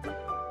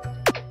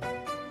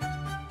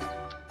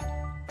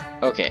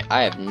 Okay,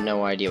 I have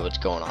no idea what's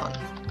going on.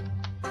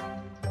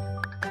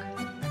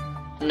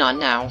 Not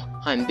now.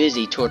 I'm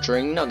busy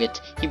torturing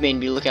Nugget. He made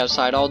me look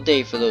outside all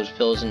day for those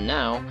pills, and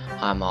now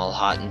I'm all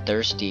hot and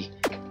thirsty.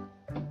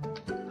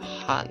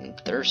 Hot and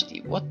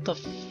thirsty? What the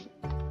f...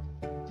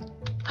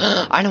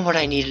 I know what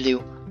I need to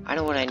do. I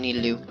know what I need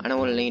to do.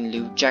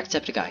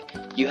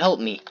 Jacksepticeye, you help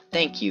me.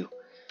 Thank you.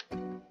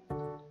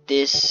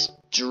 This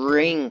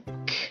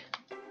drink.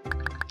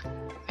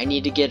 I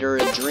need to get her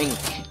a drink.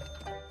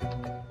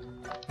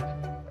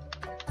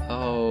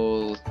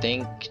 Oh,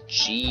 thank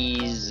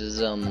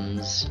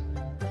Jesusums.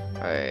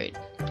 Alright.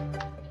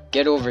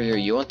 Get over here.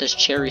 You want this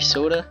cherry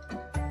soda?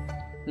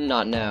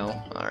 Not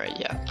now. Alright,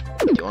 yeah.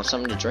 Do you want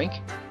something to drink?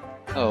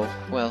 Oh,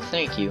 well,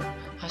 thank you.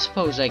 I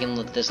suppose I can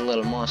let this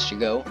little monster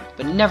go,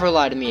 but never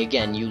lie to me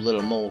again, you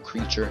little mole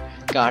creature.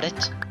 Got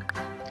it?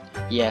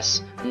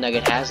 Yes,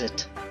 Nugget has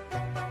it.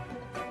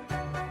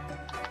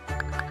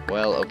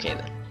 Well, okay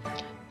then.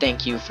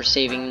 Thank you for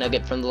saving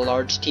Nugget from the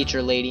large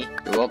teacher lady.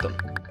 You're welcome.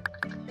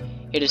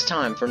 It is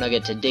time for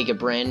Nugget to dig a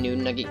brand new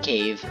Nugget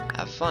cave.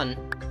 Have fun.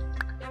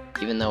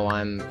 Even though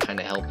I'm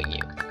kinda helping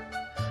you.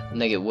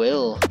 Nugget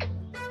will.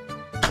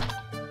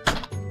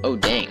 Oh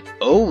dang.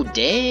 Oh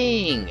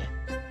dang!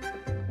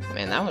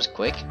 Man, that was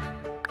quick.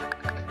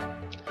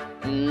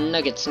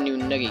 Nugget's new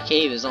Nugget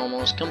cave is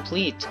almost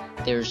complete.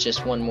 There's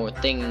just one more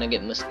thing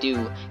Nugget must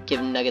do.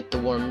 Give Nugget the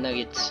warm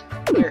nuggets.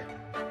 Here.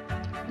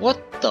 What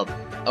the?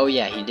 Oh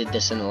yeah, he did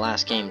this in the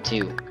last game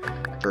too.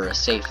 For a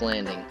safe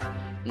landing.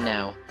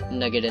 Now,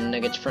 Nugget and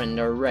Nugget's friend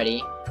are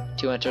ready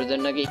to enter the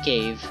Nugget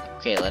cave.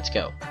 Okay, let's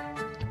go.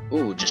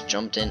 Ooh, just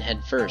jumped in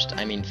head first.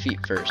 I mean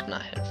feet first,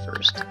 not head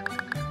first.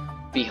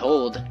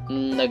 Behold,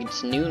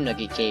 Nugget's new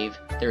Nugget cave.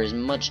 There is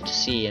much to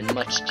see and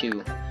much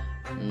to.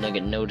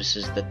 Nugget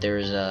notices that there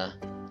is a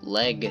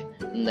leg.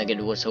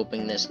 Nugget was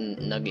hoping this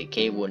Nugget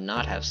cave would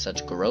not have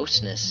such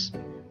grossness.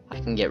 I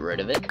can get rid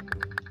of it.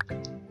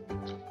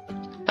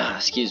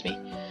 Excuse me.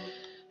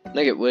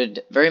 Nugget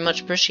would very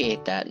much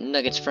appreciate that.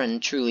 Nugget's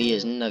friend truly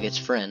is Nugget's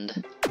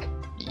friend.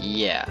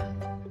 Yeah.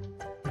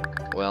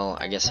 Well,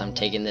 I guess I'm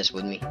taking this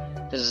with me.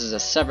 This is a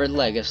severed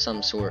leg of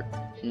some sort.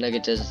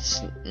 Nugget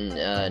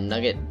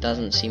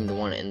doesn't seem to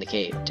want it in the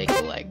cave. Take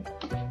the leg.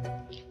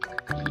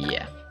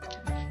 Yeah.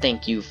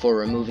 Thank you for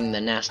removing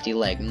the nasty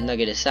leg.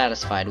 Nugget is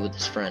satisfied with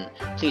his friend.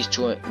 Please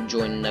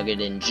join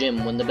Nugget in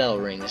gym when the bell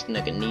rings.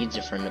 Nugget needs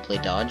a friend to play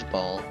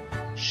dodgeball.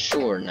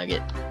 Sure,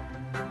 Nugget.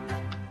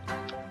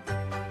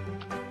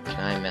 Can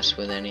I mess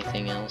with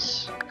anything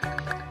else?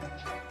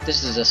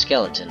 This is a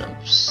skeleton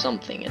of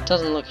something. It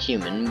doesn't look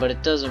human, but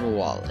it does have a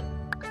wallet.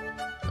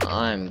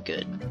 I'm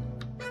good.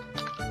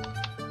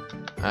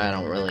 I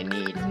don't really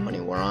need money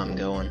where I'm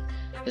going.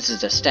 This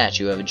is a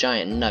statue of a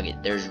giant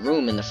nugget. There's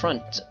room in the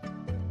front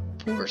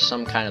or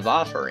some kind of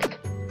offering.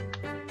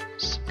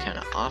 Some kind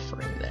of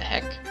offering, the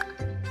heck?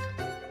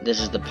 This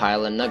is the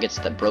pile of nuggets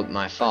that broke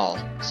my fall.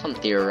 Some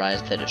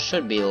theorized that it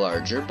should be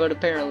larger, but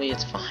apparently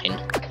it's fine.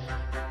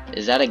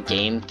 Is that a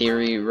game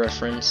theory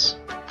reference?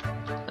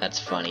 That's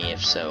funny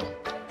if so.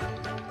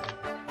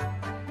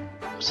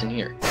 What's in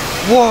here?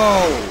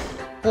 Whoa!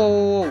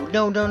 Whoa!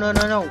 No, no, no,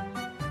 no, no!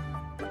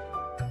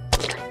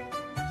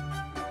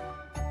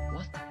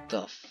 What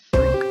the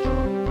freak?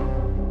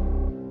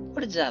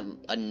 What is that?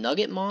 A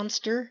nugget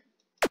monster?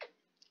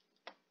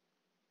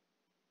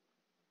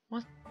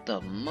 What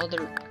the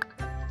mother...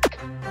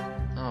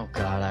 Oh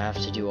god, I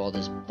have to do all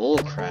this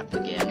bullcrap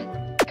again.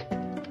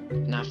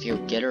 Now if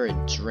you'll get her a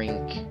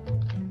drink,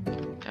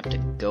 have to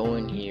go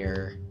in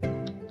here.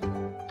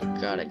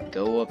 Gotta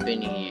go up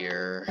in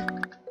here.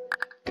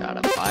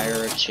 Gotta buy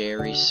her a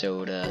cherry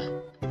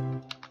soda.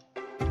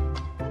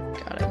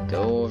 Gotta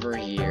go over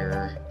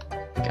here.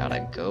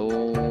 Gotta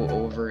go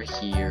over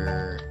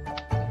here.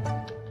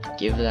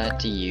 Give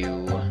that to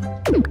you.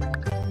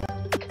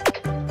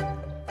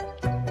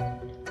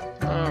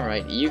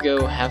 Alright, you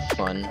go have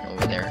fun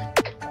over there.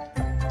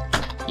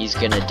 He's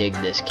gonna dig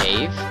this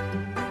cave.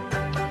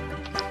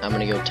 I'm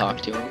gonna go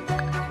talk to him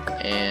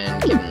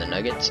and give him the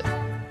nuggets.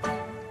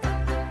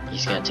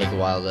 He's gonna take a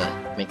while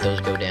to make those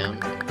go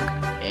down.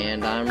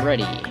 And I'm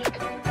ready.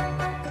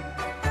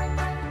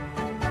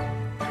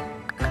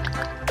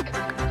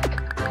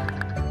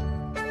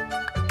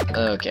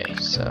 Okay,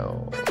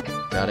 so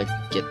gotta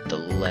get the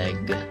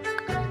leg.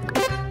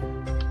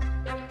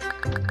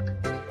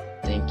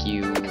 Thank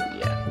you.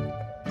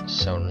 Yeah.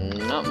 So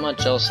not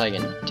much else I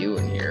can do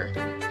in here.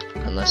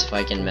 Unless if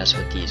I can mess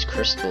with these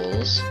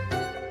crystals.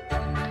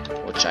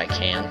 Which I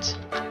can't.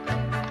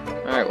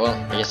 Alright, well,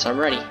 I guess I'm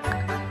ready.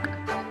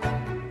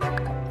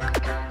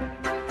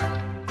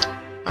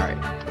 Alright.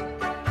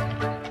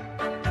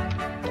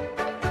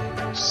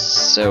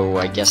 So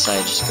I guess I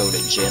just go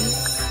to gym.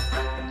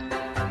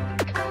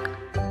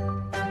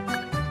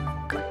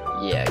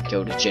 Yeah,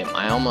 go to gym.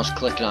 I almost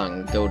clicked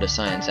on go to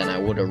science and I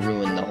would have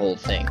ruined the whole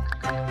thing.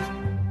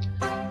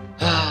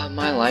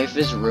 My life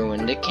is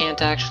ruined. It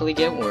can't actually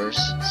get worse.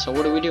 So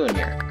what are we doing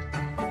here?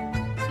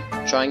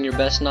 Trying your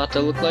best not to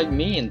look like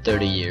me in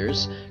 30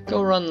 years.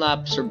 Go run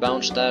laps or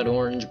bounce that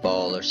orange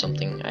ball or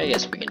something. I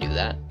guess we can do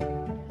that.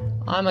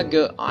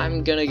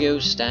 I'm gonna go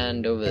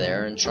stand over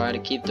there and try to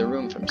keep the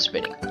room from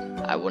spinning.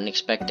 I wouldn't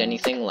expect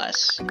anything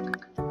less.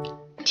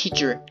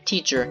 Teacher,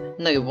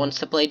 Nugget wants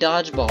to play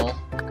dodgeball.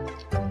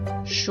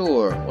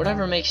 Sure,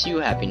 whatever makes you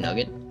happy,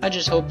 Nugget. I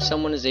just hope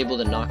someone is able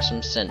to knock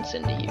some sense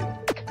into you.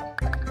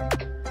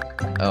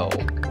 Oh,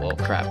 well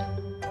crap.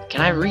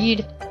 Can I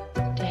read?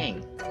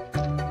 Dang.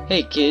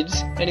 Hey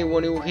kids,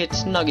 anyone who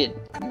hits Nugget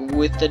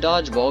with the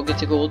dodgeball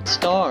gets a gold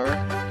star.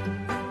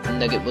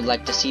 Nugget would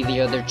like to see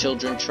the other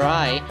children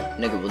try.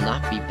 Nugget will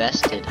not be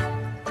bested.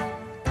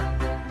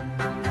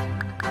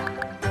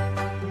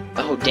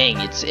 Oh dang,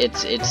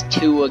 it's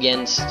 2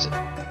 against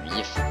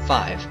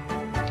 5.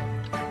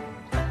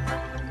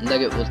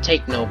 Nugget will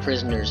take no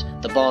prisoners.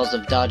 The balls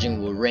of dodging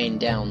will rain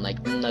down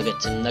like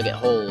nuggets in nugget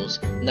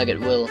holes. Nugget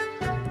will...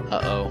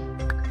 Uh-oh.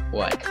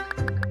 What?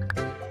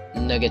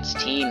 Nugget's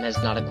team has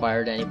not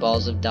acquired any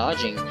balls of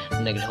dodging.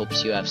 Nugget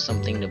hopes you have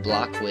something to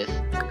block with.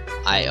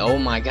 Oh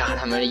my god,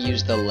 I'm gonna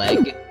use the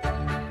leg?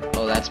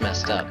 Oh, that's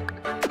messed up.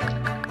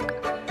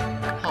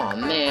 Aw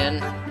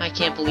man, I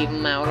can't believe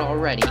I'm out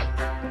already.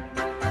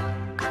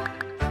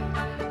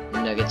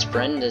 Nugget's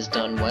friend has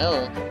done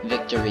well.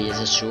 Victory is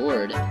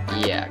assured.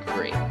 Yeah,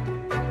 great.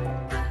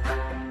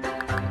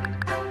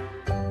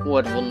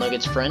 What will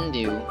Nugget's friend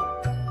do?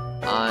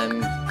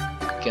 I'm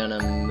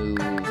gonna move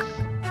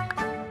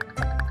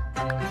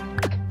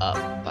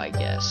up, I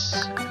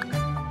guess.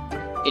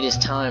 It is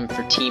time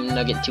for Team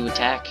Nugget to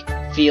attack.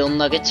 Feel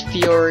Nugget's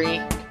fury.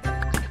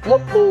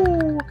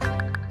 Woohoo!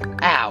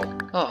 Ow!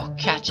 Oh,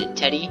 catch it,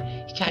 Teddy.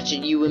 Catch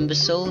it, you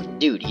imbecile.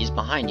 Dude, he's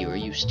behind you. Are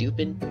you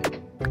stupid?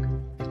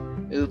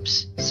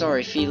 Oops.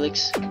 Sorry,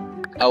 Felix.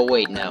 Oh,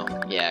 wait, no.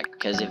 Yeah,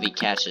 because if he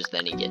catches,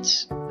 then he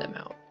gets them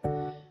out.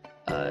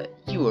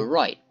 You were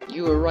right.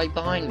 You were right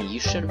behind me. You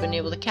should have been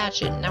able to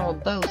catch it. Now we're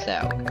both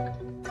out.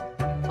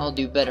 I'll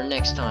do better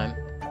next time.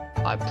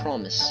 I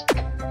promise.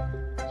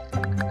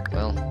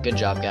 Well, good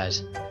job,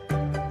 guys.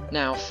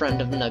 Now,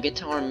 friend of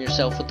Nugget, arm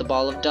yourself with the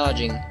ball of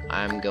dodging.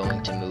 I'm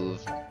going to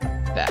move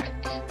back.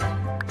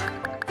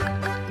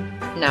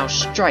 Now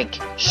strike!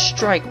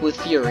 Strike with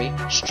fury!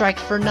 Strike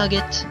for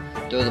Nugget!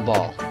 Throw the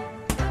ball.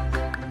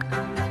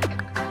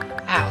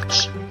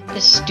 Ouch!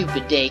 This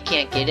stupid day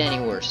can't get any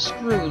worse.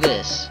 Screw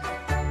this.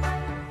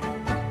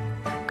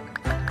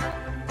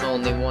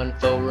 Only one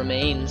foe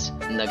remains.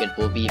 Nugget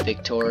will be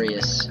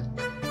victorious.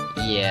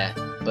 Yeah,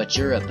 but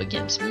you're up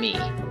against me.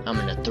 I'm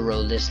gonna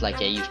throw this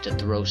like I used to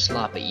throw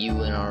slop at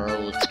you in our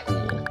old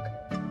school.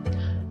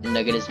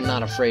 Nugget is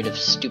not afraid of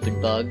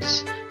stupid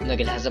bugs.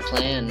 Nugget has a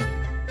plan.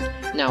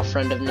 Now,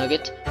 friend of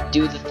Nugget,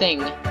 do the thing.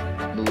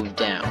 Move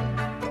down.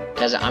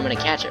 Cause I'm gonna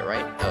catch it,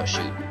 right? Oh,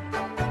 shoot.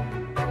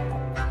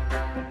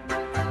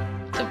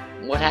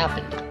 What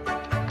happened?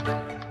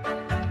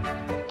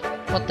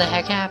 What the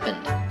heck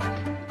happened?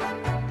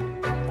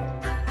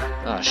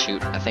 Oh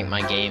shoot, I think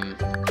my game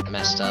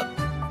messed up.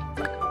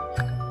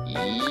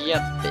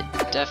 Yep,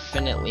 it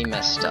definitely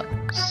messed up.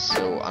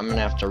 So I'm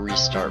gonna have to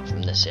restart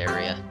from this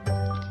area,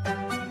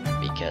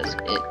 because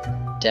it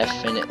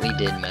definitely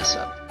did mess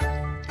up.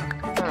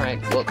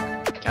 Alright, well,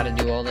 gotta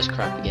do all this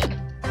crap again.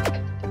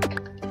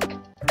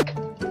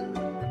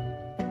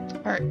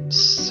 Alright,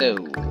 so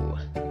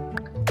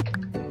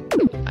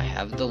I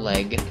have the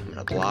leg. I'm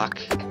gonna block.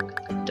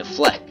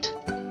 Deflect.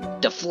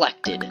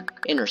 Deflected.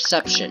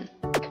 Interception.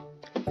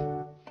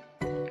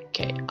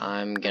 Okay,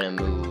 I'm gonna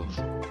move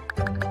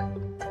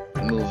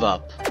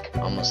up.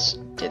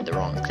 Almost did the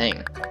wrong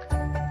thing.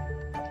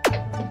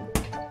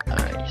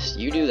 Alright, so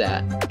you do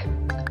that.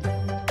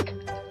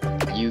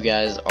 You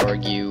guys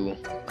argue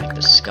like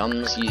the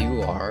scums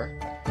you are.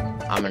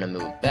 I'm gonna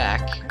move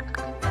back.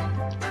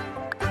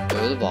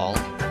 Throw the ball.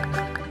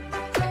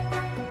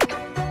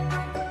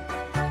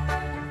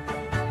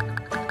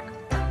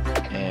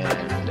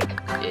 And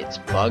it's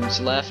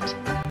Bugs left.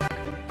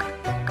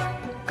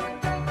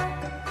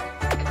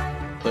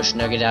 Push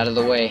Nugget out of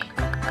the way.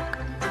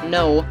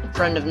 No,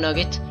 friend of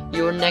Nugget,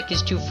 your neck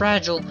is too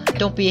fragile.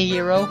 Don't be a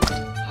hero.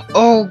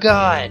 Oh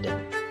god!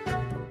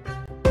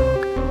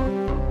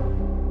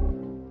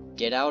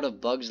 Get out of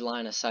Bug's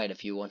line of sight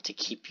if you want to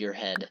keep your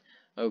head.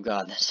 Oh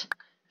god,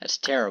 that's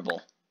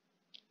terrible.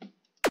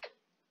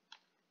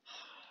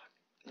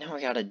 Now I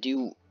gotta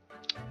do...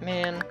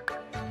 Man.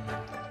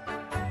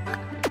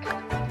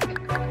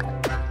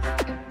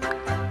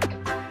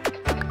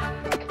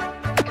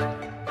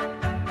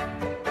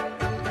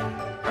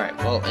 Alright,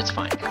 well, it's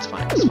fine. It's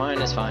fine. It's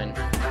fine. It's fine.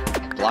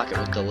 Block it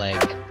with the leg.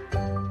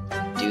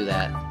 Do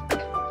that.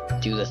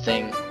 Do the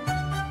thing.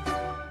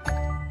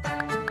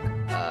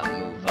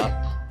 Move up.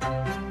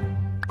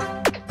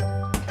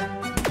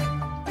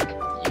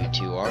 You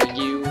two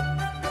argue.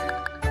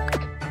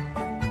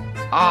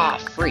 Ah,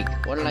 freak.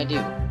 What did I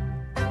do?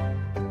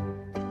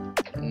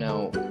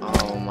 No.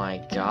 Oh my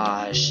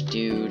gosh,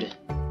 dude.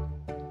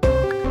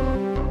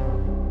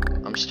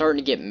 I'm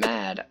starting to get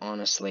mad,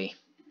 honestly.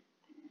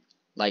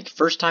 Like,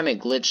 first time it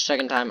glitched,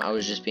 second time I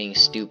was just being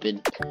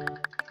stupid,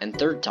 and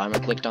third time I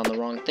clicked on the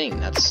wrong thing.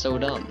 That's so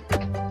dumb.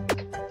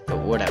 But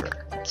whatever.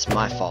 It's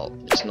my fault.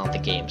 It's not the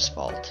game's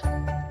fault.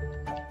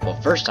 Well,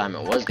 first time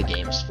it was the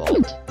game's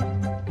fault.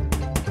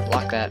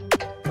 Block that.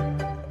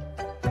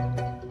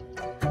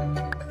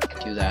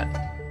 Do that.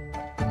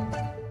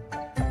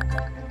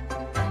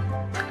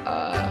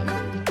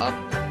 Move up.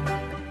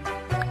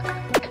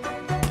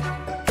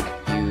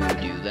 You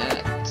do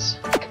that.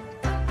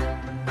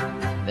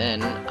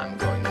 Then I'm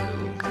going to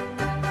move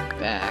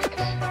back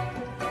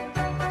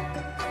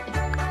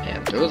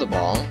and throw the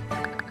ball.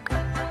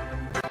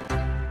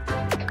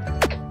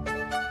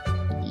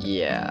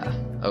 Yeah,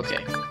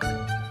 okay.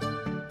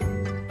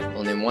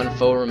 Only one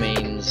foe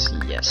remains,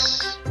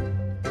 yes.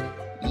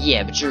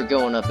 Yeah, but you're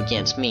going up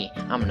against me.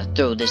 I'm gonna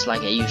throw this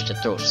like I used to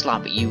throw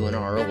slop at you in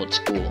our old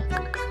school.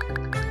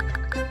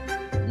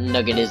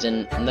 Nugget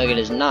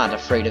is not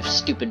afraid of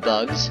stupid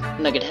bugs.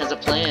 Nugget has a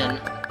plan.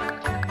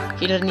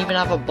 He doesn't even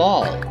have a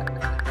ball.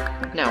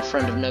 Now,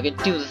 friend of Nugget,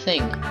 do the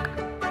thing.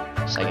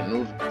 So I can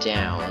move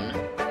down.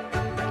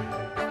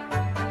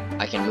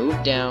 I can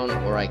move down,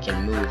 or I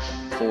can move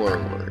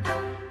forward.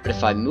 But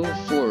if I move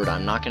forward,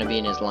 I'm not going to be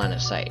in his line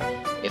of sight.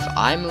 If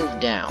I move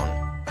down,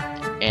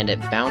 and it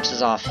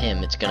bounces off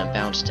him, it's going to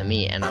bounce to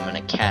me, and I'm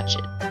going to catch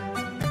it.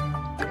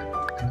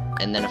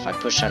 And then if I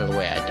push out of the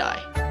way, I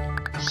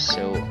die.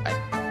 So,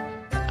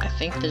 I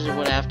think this is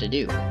what I have to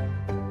do.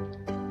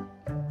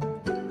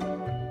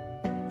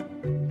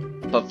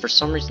 But for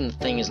some reason the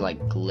thing is like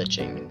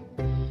glitching.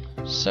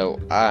 So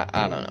I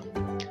don't know.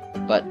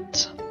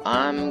 But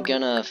I'm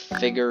gonna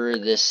figure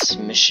this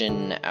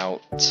mission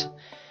out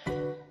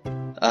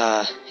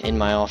in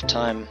my off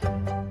time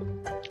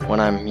when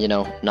I'm, you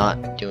know,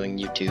 not doing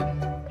YouTube,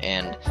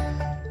 and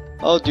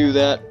I'll do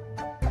that.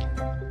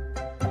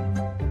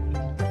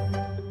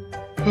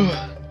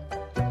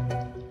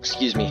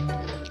 Excuse me.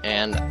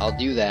 And I'll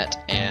do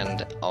that,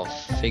 and I'll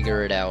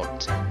figure it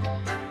out.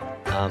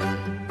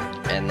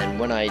 And then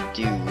when I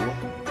do,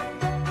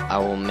 I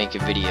will make a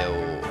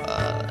video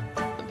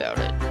about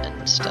it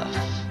and stuff.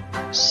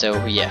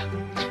 So yeah.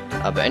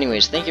 But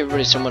anyways, thank you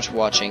everybody so much for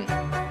watching,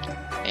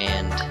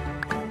 and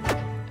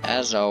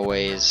as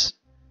always,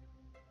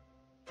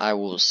 I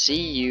will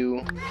see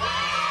you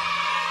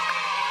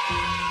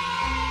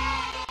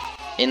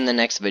in the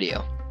next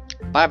video.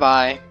 Bye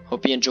bye.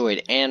 Hope you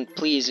enjoyed, and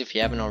please, if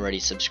you haven't already,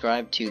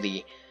 subscribe to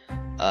the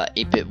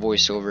 8-Bit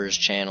Voiceovers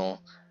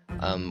channel,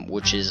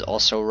 which is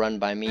also run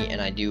by me, and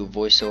I do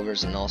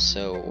voiceovers and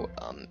also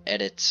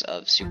edits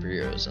of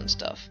superheroes and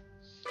stuff.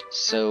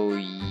 So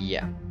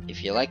yeah,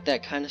 if you like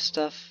that kind of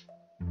stuff,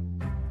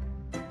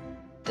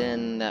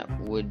 then that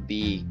would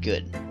be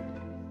good.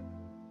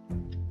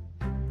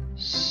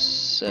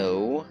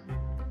 So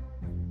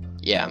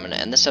yeah, I'm gonna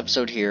end this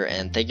episode here,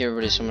 and thank you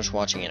everybody so much for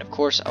watching, and of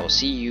course I will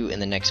see you in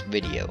the next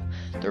video.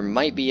 There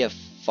might be a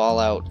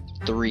Fallout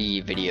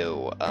 3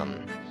 video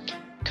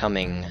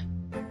coming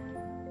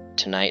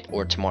tonight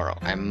or tomorrow.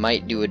 I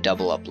might do a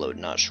double upload,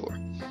 not sure.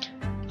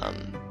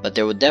 But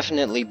there will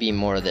definitely be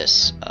more of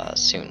this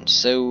soon.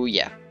 So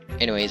yeah.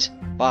 Anyways,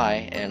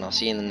 bye, and I'll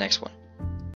see you in the next one.